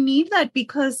that we need that,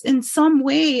 because in some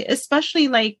way, especially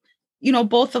like, you know,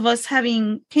 both of us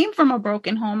came from a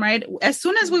broken home, right? As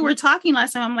soon as we were talking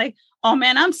last time, I'm like, oh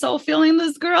man, I'm so feeling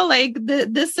this, girl. Like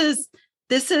this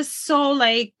is so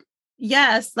like,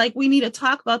 yes, like we need to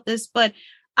talk about this. But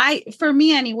for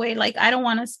me anyway, like, I don't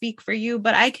want to speak for you,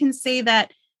 but I can say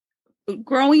that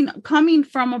coming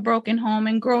from a broken home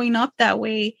and growing up that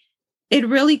way, it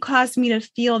really caused me to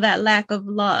feel that lack of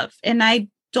love. And I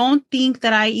don't think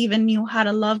that I even knew how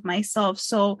to love myself.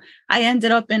 So I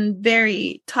ended up in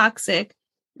very toxic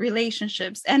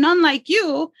relationships. And unlike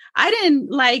you, I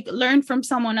didn't like learn from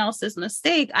someone else's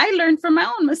mistake. I learned from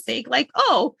my own mistake. Like,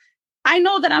 oh, I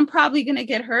know that I'm probably going to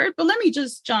get hurt, but let me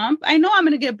just jump. I know I'm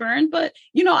going to get burned, but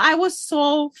you know, I was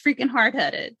so freaking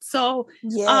hard-headed. So,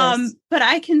 but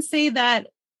I can say that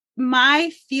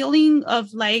my feeling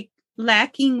of like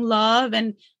lacking love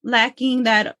and lacking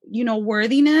that, you know,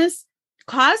 worthiness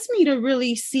caused me to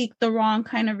really seek the wrong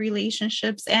kind of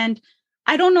relationships. And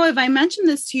I don't know if I mentioned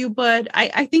this to you, but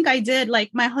I think I did.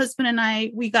 Like, my husband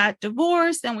and we got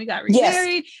divorced and we got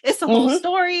remarried. Yes. It's a whole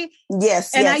story.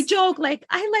 Yes. And I joke, like,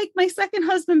 I like my second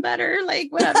husband better, like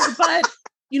whatever. But,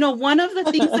 you know, one of the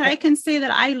things that I can say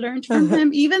that I learned from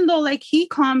him, even though like he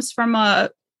comes from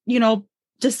a, you know,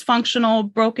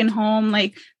 dysfunctional, broken home,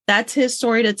 like that's his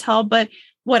story to tell. But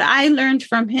what I learned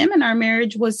from him in our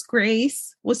marriage was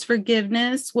grace, was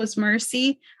forgiveness, was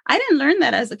mercy. I didn't learn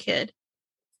that as a kid.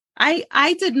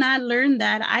 I did not learn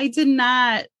that. I did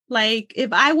not, like,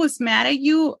 if I was mad at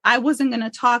you, I wasn't going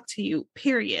to talk to you,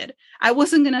 period. I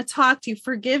wasn't going to talk to you.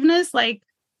 Forgiveness, like,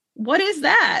 what is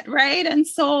that? Right. And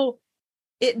so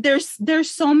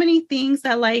there's so many things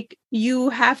that like you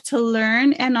have to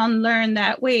learn and unlearn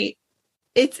that, wait,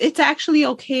 it's actually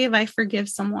okay if I forgive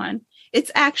someone.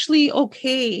 It's actually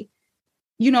okay,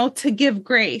 you know, to give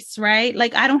grace, right?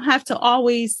 Like, I don't have to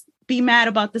always be mad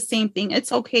about the same thing.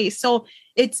 It's okay. So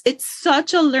it's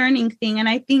such a learning thing. And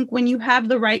I think when you have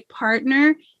the right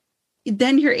partner,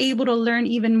 then you're able to learn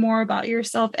even more about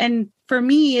yourself. And for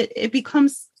me, it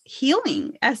becomes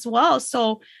healing as well.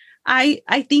 So I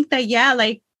think that, yeah,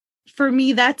 like for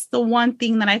me, that's the one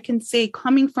thing that I can say,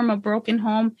 coming from a broken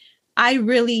home, I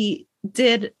really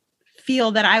did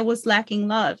feel that I was lacking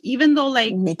love, even though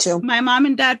like me too. My mom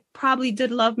and dad probably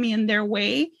did love me in their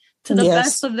way to the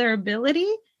best of their ability.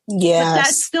 Yes. But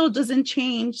that still doesn't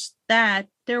change that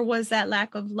there was that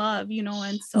lack of love, you know?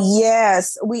 And so,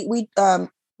 yes, we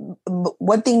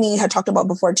one thing we had talked about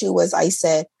before too, was I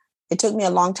said, it took me a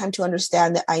long time to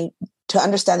understand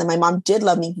that my mom did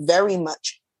love me very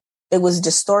much. It was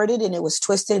distorted and it was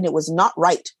twisted and it was not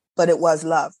right, but it was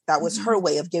love. That was her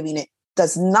way of giving it.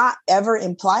 Does not ever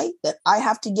imply that I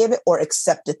have to give it or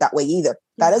accept it that way either.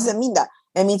 That doesn't mean that.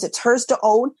 It means it's hers to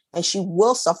own, and she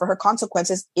will suffer her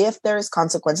consequences if there is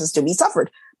consequences to be suffered,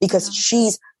 because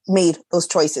she's made those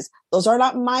choices. Those are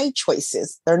not my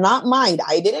choices. They're not mine.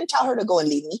 I didn't tell her to go and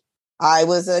leave me. I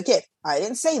was a kid. I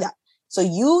didn't say that. So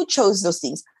you chose those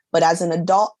things. But as an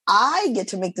adult, I get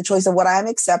to make the choice of what I am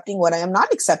accepting, what I am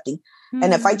not accepting.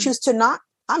 And if I choose to not,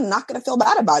 I'm not going to feel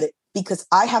bad about it because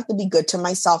I have to be good to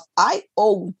myself. I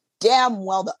owe damn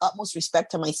well the utmost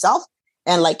respect to myself.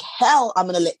 And like hell, I'm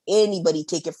going to let anybody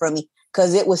take it from me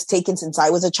because it was taken since I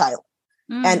was a child.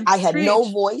 And I had no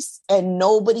voice and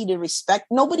nobody to respect,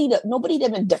 nobody to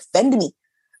even defend me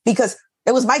because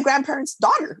it was my grandparents'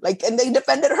 daughter, like, and they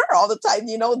defended her all the time.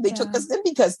 You know, they took us in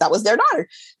because that was their daughter,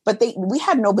 but we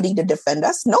had nobody to defend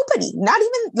us. Nobody, not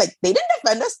even like they didn't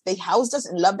defend us. They housed us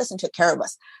and loved us and took care of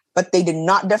us, but they did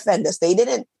not defend us. They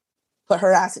didn't put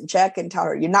her ass in check and tell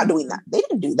her, you're not doing that. They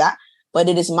didn't do that, but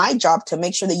it is my job to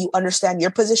make sure that you understand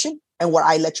your position and where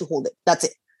I let you hold it. That's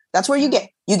it. That's where you get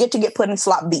to get put in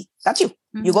slot B. That's you.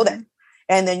 You go there.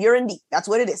 And then you're in D. That's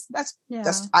what it is. That's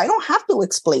I don't have to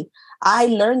explain. I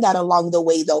learned that along the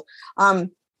way though. I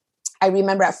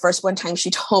remember at first one time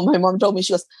my mom told me,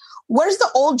 she goes, where's the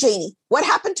old Janie? What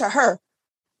happened to her?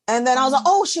 And then I was like,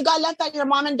 oh, she got left at your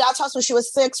mom and dad's house when she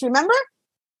was 6. Remember?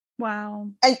 Wow.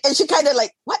 And she kind of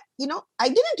like, what? You know, I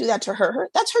didn't do that to her.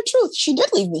 That's her truth. She did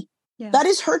leave me. Yeah. That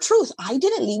is her truth. I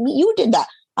didn't leave me. You did that.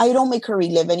 I don't make her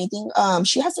relive anything.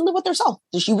 She has to live with herself.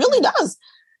 She really does.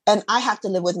 And I have to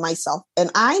live with myself. And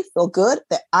I feel good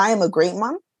that I am a great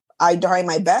mom. I try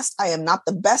my best. I am not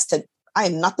the best at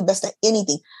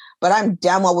anything, but I'm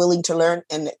damn well willing to learn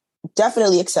and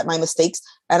definitely accept my mistakes.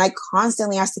 And I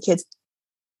constantly ask the kids,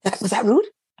 was that rude?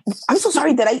 I'm so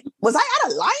sorry was I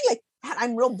out of line? Like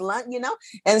I'm real blunt, you know?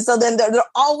 And so then they're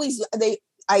always,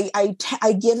 I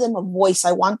give them a voice.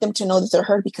 I want them to know that they're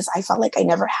heard because I felt like I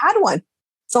never had one.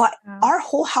 So our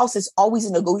whole house is always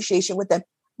a negotiation with them.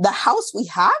 The house we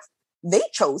have, they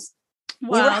chose. Wow,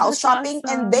 we were house shopping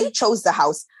and they chose the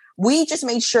house. We just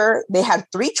made sure they had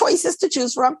 3 choices to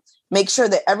choose from, make sure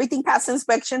that everything passed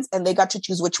inspections and they got to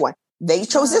choose which one. They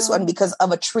chose this one because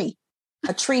of a tree.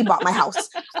 A tree bought my house.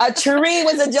 A tree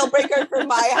was a deal breaker for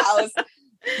my house.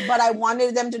 But I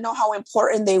wanted them to know how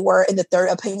important they were and that their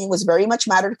opinion was very much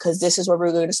mattered because this is where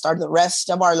we're going to start the rest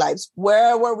of our lives.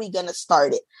 Where were we going to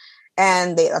start it?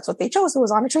 And that's what they chose. It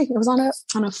was on a tree. It was on a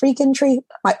freaking tree.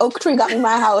 My oak tree got me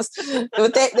my house.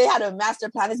 They had a master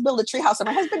plan. It's build a tree house. And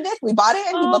my husband did. We bought it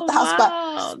and we built the house.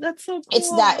 But that's so cool.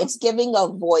 It's giving a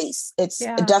voice. It's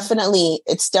definitely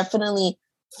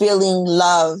feeling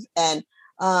love and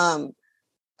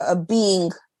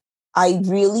being, I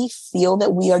really feel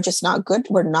that we are just not good.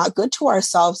 We're not good to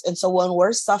ourselves. And so when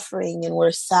we're suffering and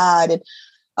we're sad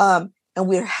and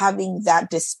we're having that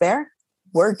despair,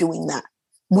 we're doing that.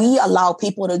 We allow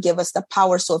people to give us the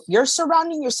power. So if you're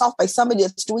surrounding yourself by somebody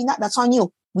that's doing that, that's on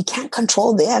you. We can't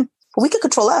control them, but we can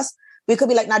control us. We could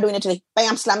be like, not doing it today.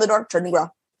 Bam, slam the door, turn the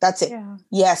ground. That's it. Yeah.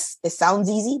 Yes, it sounds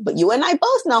easy, but you and I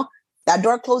both know that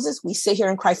door closes. We sit here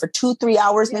and cry for 2-3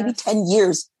 hours, maybe 10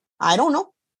 years. I don't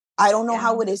know.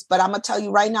 How it is, but I'm going to tell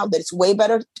you right now that it's way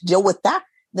better to deal with that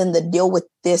than to deal with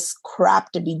this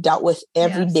crap to be dealt with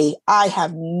every day. I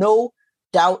have no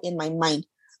doubt in my mind.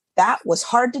 That was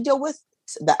hard to deal with.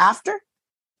 The after,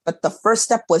 but the first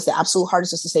step was the absolute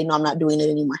hardest, is to say, no, I'm not doing it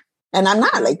anymore. And I'm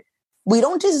not like, we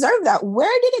don't deserve that. Where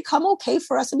did it come okay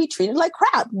for us to be treated like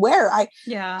crap? I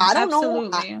don't know.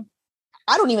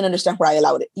 I don't even understand where I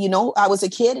allowed it. You know, I was a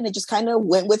kid and it just kind of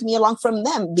went with me along from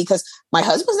them because my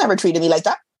husband's never treated me like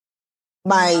that.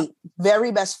 My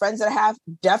very best friends that I have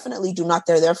definitely do not.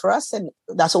 They're there for us. And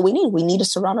that's what we need. We need to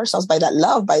surround ourselves by that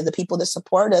love, by the people that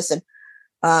support us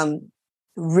and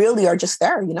really are just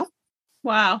there, you know?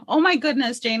 Wow. Oh my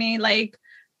goodness, Janie. Like,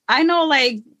 I know,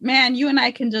 like, man, you and I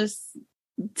can just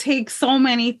take so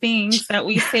many things that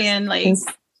we say and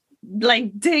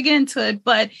like dig into it,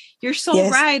 but you're so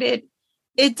right.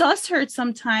 It does hurt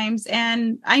sometimes.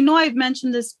 And I know I've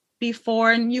mentioned this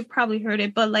before and you've probably heard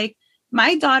it, but like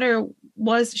my daughter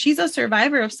she's a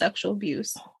survivor of sexual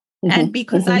abuse. Mm-hmm. And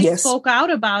because I spoke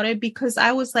out about it, because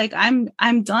I was like,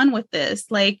 I'm done with this.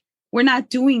 Like, we're not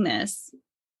doing this,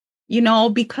 you know,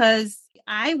 because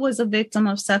I was a victim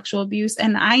of sexual abuse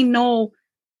and I know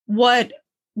what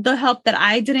the help that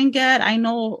I didn't get. I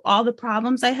know all the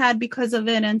problems I had because of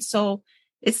it. And so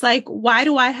it's like, why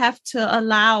do I have to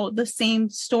allow the same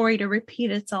story to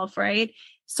repeat itself? Right.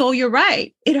 So you're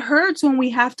right. It hurts when we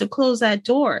have to close that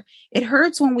door. It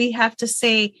hurts when we have to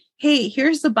say, hey,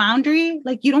 here's the boundary.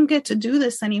 Like, you don't get to do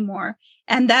this anymore.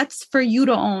 And that's for you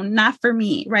to own, not for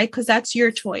me, right? Because that's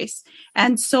your choice.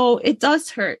 And so it does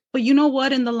hurt. But you know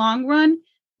what? In the long run,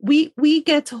 we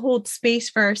get to hold space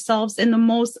for ourselves in the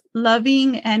most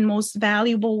loving and most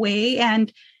valuable way.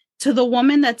 And to the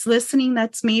woman that's listening,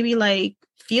 that's maybe like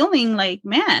feeling like,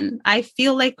 man, I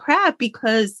feel like crap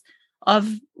because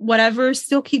of whatever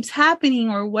still keeps happening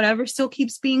or whatever still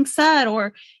keeps being said,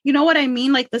 or you know what I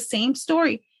mean? Like the same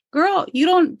story. Girl, you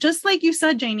don't, just like you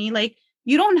said, Janie, like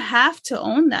you don't have to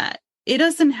own that. It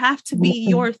doesn't have to be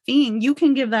your thing. You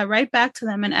can give that right back to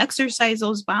them and exercise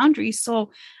those boundaries.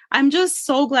 So I'm just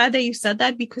so glad that you said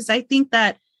that, because I think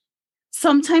that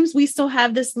sometimes we still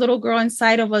have this little girl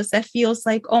inside of us that feels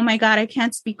like, oh my God, I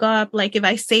can't speak up. Like if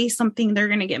I say something, they're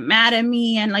going to get mad at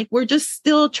me. And like, we're just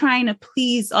still trying to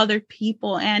please other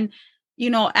people. And, you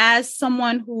know, as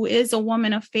someone who is a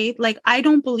woman of faith, like, I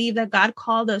don't believe that God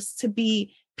called us to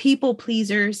be people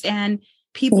pleasers and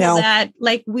people that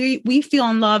like we feel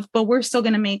in love, but we're still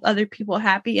going to make other people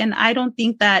happy. And I don't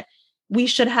think that we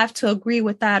should have to agree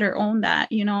with that or own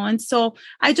that, you know? And so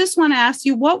I just want to ask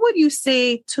you, what would you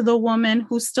say to the woman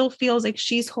who still feels like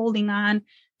she's holding on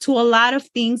to a lot of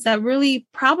things that really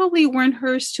probably weren't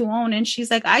hers to own? And she's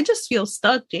like, I just feel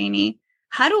stuck, Janie.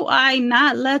 How do I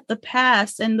not let the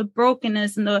past and the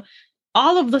brokenness and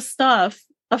all of the stuff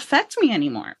affect me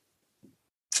anymore?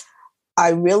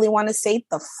 I really want to say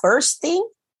the first thing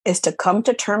is to come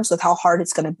to terms with how hard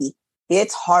it's going to be.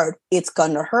 It's hard. It's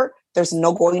going to hurt. There's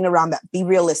no going around that. Be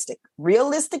realistic.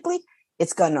 Realistically,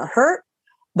 it's going to hurt.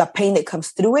 The pain that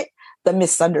comes through it, the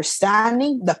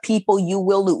misunderstanding, the people you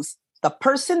will lose. The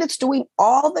person that's doing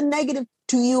all the negative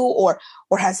to you or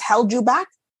has held you back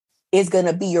is going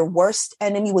to be your worst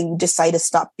enemy when you decide to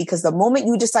stop. Because the moment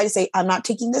you decide to say, I'm not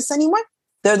taking this anymore,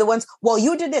 they're the ones, well,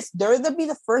 you did this. They're going to be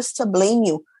the first to blame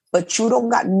you, but you don't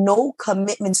got no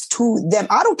commitments to them.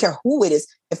 I don't care who it is.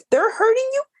 If they're hurting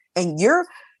you and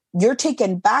you're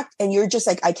taken back and you're just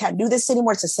like, I can't do this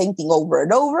anymore. It's the same thing over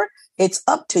and over. It's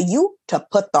up to you to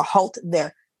put the halt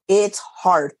there. It's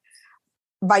hard.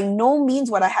 By no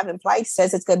means what I have implied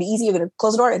says it's going to be easy. You're going to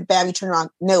close the door and bam, you turn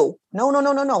around. No.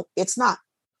 It's not.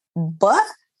 But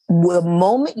the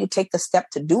moment you take the step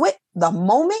to do it, the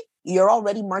moment you're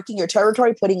already marking your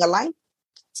territory, putting a line,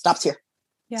 stops here.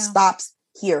 Yeah. Stops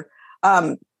here.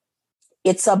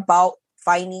 It's about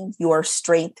finding your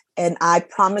strength. And I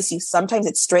promise you, sometimes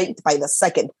it's strength by the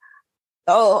second.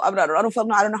 Oh, I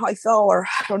don't know how I feel, or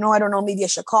I don't know, maybe I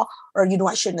should call, or, you know,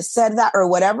 I shouldn't have said that or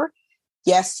whatever.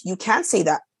 Yes, you can say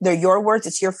that. They're your words.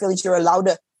 It's your feelings. You're allowed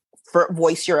to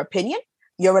voice your opinion.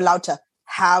 You're allowed to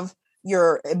have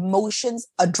your emotions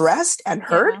addressed and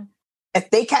heard. Yeah. If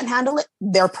they can't handle it,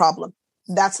 their problem.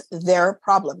 That's their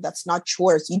problem. That's not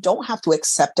yours. You don't have to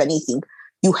accept anything.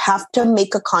 You have to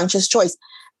make a conscious choice.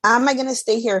 Am I going to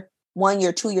stay here 1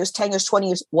 year, 2 years, 10 years, 20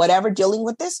 years, whatever, dealing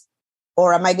with this?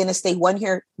 Or am I going to stay 1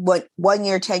 year, 1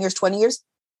 year, 10 years, 20 years,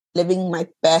 living my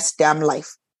best damn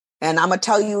life? And I'm going to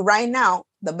tell you right now,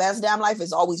 the best damn life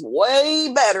is always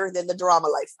way better than the drama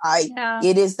life.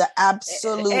 It is the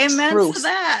absolute Amen truth. To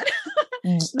that.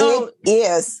 No, it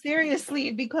is.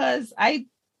 Seriously, because I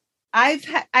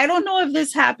don't know if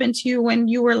this happened to you when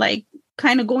you were like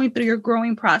kind of going through your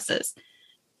growing process,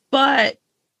 but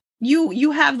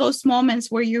you have those moments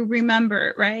where you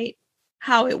remember, right,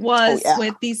 how it was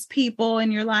with these people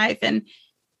in your life. And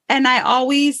I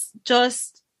always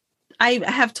I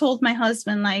have told my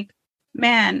husband, like,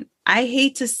 man, I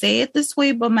hate to say it this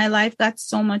way, but my life got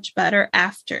so much better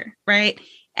after, right?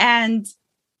 And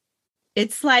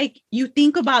it's like you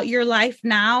think about your life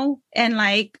now and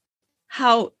like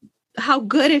how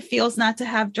good it feels not to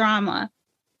have drama.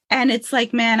 And it's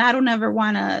like, man, I don't ever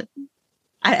want to,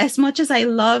 as much as I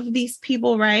love these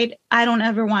people, right? I don't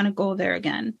ever want to go there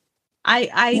again.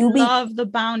 I love the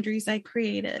boundaries I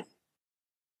created.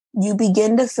 You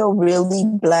begin to feel really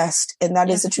blessed. And that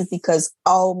is the truth, because,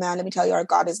 oh man, let me tell you, our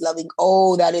God is loving.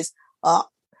 Oh, that is, I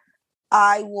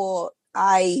don't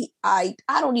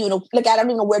even know, like, I don't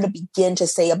even know where to begin to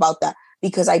say about that,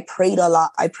 because I prayed a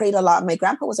lot. My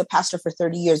grandpa was a pastor for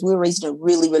 30 years. We were raised in a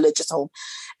really religious home.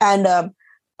 And,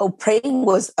 praying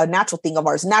was a natural thing of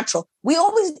ours. Natural. We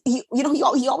always, he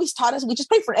always taught us, we just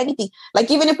pray for anything. Like,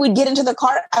 even if we'd get into the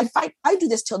car, I do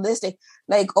this till this day.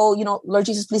 Like, oh, Lord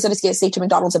Jesus, please let us get safe to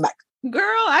McDonald's and back. Girl,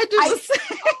 I do the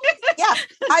same. Yeah,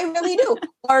 I really do.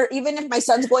 Or even if my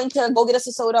son's going to go get us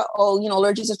a soda, oh,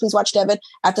 Lord Jesus, please watch Devin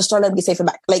at the store, let him get safe and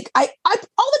back. Like, I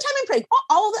all the time I'm praying.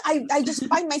 I just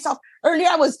find myself, earlier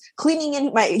I was cleaning I'm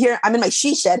in my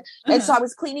she shed. And so I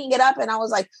was cleaning it up and I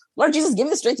was like, Lord Jesus, give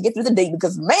me the strength to get through the day,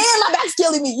 because man, my back's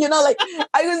killing me.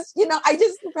 I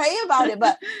just pray about it.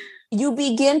 But you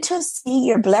begin to see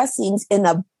your blessings in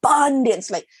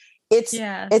abundance. Like, it's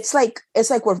like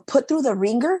we're put through the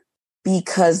ringer,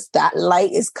 because that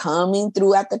light is coming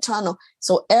through at the tunnel.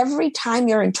 So every time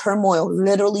you're in turmoil,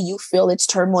 literally you feel it's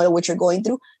turmoil, what you're going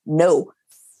through. No,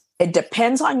 it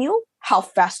depends on you. how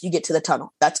fast you get to the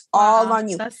tunnel. That's all on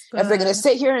you. If you're going to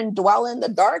sit here and dwell in the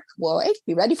dark, well, hey,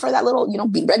 be ready for that little,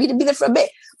 be ready to be there for a bit.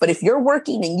 But if you're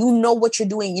working and you know what you're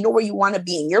doing, you know where you want to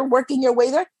be, and you're working your way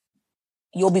there,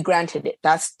 you'll be granted it.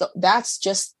 That's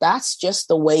just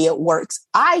the way it works.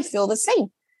 I feel the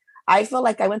same. I feel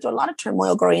like I went through a lot of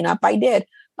turmoil growing up. I did.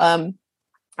 A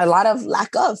lot of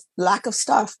lack of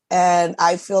stuff. And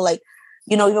I feel like,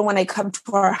 even when I come to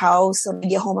our house and I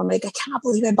get home, I'm like, I cannot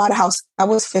believe I bought a house. That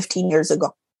was 15 years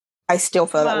ago. I still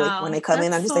feel that way when I come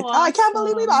in. I'm just awesome. I can't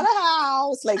believe we bought a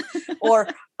house. Like, or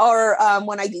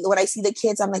when I see the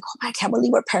kids, I'm like, oh, I can't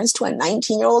believe we're parents to a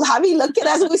 19-year-old. Javi, look at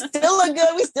us. We still look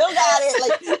good. We still got it.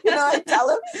 Like, I tell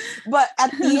them. But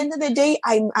at the end of the day,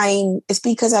 it's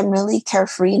because I'm really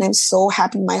carefree and I'm so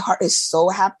happy. My heart is so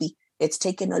happy. It's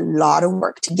taken a lot of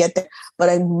work to get there, but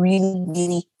I'm really,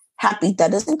 really happy.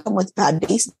 That doesn't come with bad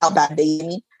days. Not bad days. I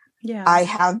mean, I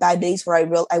have bad days where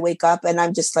I wake up and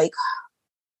I'm just like,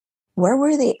 where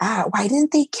were they at? Why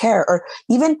didn't they care? Or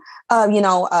even,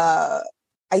 I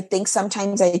think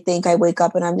sometimes I wake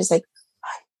up and I'm just like,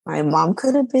 my mom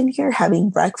could have been here having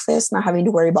breakfast, not having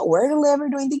to worry about where to live or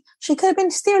doing anything. She could have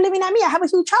been still living at me. I have a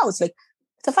huge house. Like,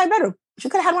 it's a 5-bedroom. She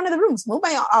could have had one of the rooms. Move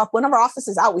one of our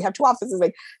offices out. We have 2 offices.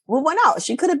 Like, move one out.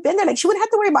 She could have been there. Like, she wouldn't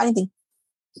have to worry about anything.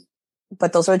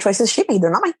 But those are the choices she made. They're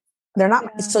not mine. They're not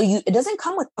mine. So it doesn't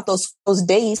come with those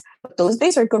days. But those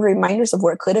days are good reminders of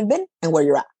where it could have been and where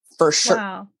you're at. For sure.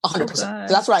 Wow. 100%. So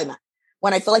that's where I'm at.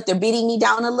 When I feel like they're beating me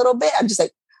down a little bit, I'm just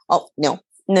like, oh, no.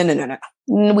 We're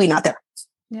not there.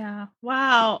 Yeah.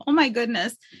 Wow. Oh my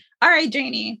goodness. All right,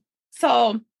 Janie.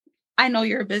 So I know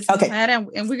you're a busy man,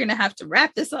 and we're going to have to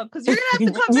wrap this up because you're going to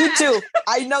have to come back. You too.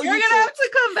 I know you're going to have to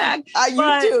come back.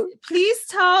 You too. Please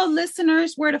tell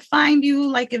listeners where to find you.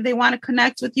 Like if they want to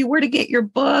connect with you, where to get your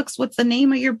books, what's the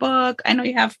name of your book? I know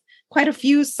you have quite a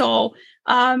few. So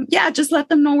just let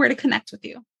them know where to connect with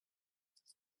you.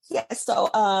 Yeah, so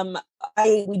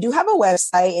we do have a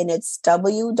website and it's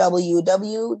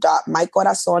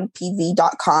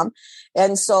www.mycorazonpv.com.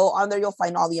 And so on there, you'll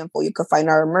find all the info. You could find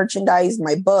our merchandise,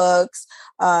 my books,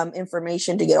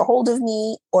 information to get a hold of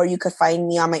me, or you could find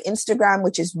me on my Instagram,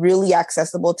 which is really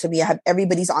accessible to me. I have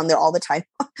everybody's on there all the time.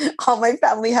 All my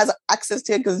family has access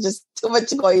to it because there's just too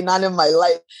much going on in my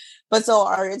life. But so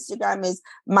our Instagram is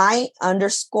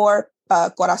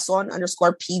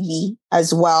my_Corazon_PV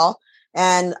as well.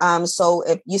 And so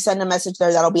if you send a message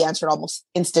there, that'll be answered almost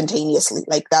instantaneously.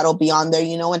 Like that'll be on there,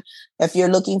 and if you're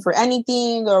looking for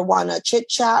anything or want to chit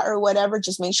chat or whatever,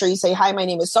 just make sure you say, hi, my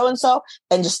name is so-and-so,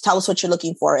 and just tell us what you're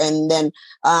looking for. And then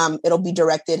it'll be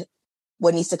directed.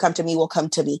 What needs to come to me will come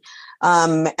to me.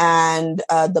 And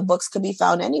the books can be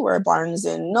found anywhere, Barnes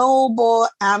and Noble,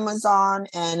 Amazon,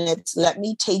 and it's Let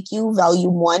Me Take You,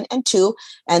 Volume 1 and 2.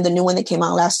 And the new one that came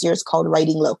out last year is called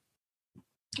Writing Low.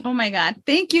 Oh my God.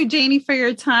 Thank you, Janie, for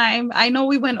your time. I know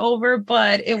we went over,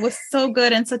 but it was so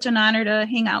good and such an honor to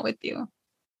hang out with you.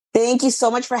 Thank you so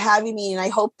much for having me. And I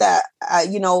hope that, I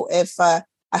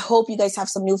hope you guys have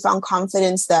some newfound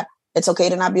confidence that it's okay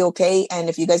to not be okay. And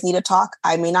if you guys need to talk,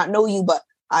 I may not know you, but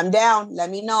I'm down. Let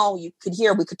me know. You could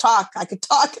hear, we could talk. I could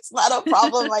talk. It's not a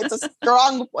problem. It's a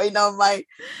strong point of mine,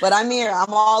 but I'm here.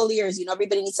 I'm all ears.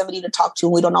 Everybody needs somebody to talk to.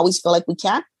 And we don't always feel like we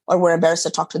can, or we're embarrassed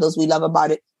to talk to those we love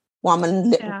about it. Well, I'm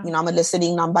a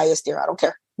listening, non-biased ear. I don't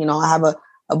care. I have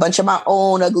a bunch of my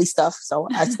own ugly stuff. So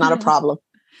that's not a problem.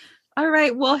 All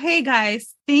right. Well, hey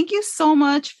guys, thank you so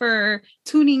much for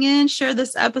tuning in. Share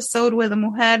this episode with a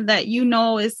mujer that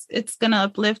it's going to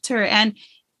uplift her. And,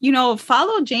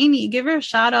 follow Janie, give her a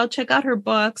shout out, check out her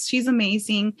books. She's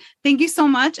amazing. Thank you so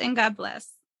much and God bless.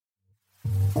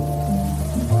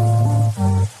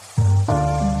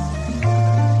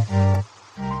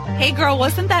 Hey girl,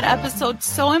 wasn't that episode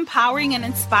so empowering and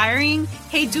inspiring?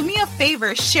 Hey, do me a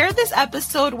favor, share this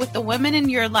episode with the women in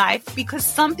your life because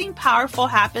something powerful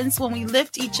happens when we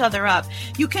lift each other up.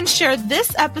 You can share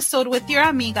this episode with your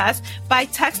amigas by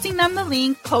texting them the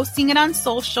link, posting it on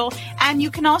social, and you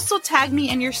can also tag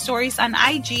me in your stories on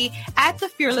IG at the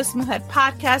Fearless Mujer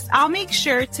Podcast. I'll make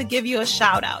sure to give you a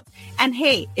shout out. And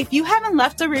hey, if you haven't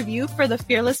left a review for the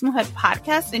Fearless Mujer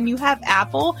Podcast and you have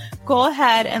Apple, go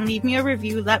ahead and leave me a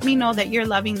review. Let me know that you're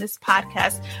loving this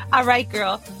podcast. All right,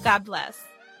 girl. God bless.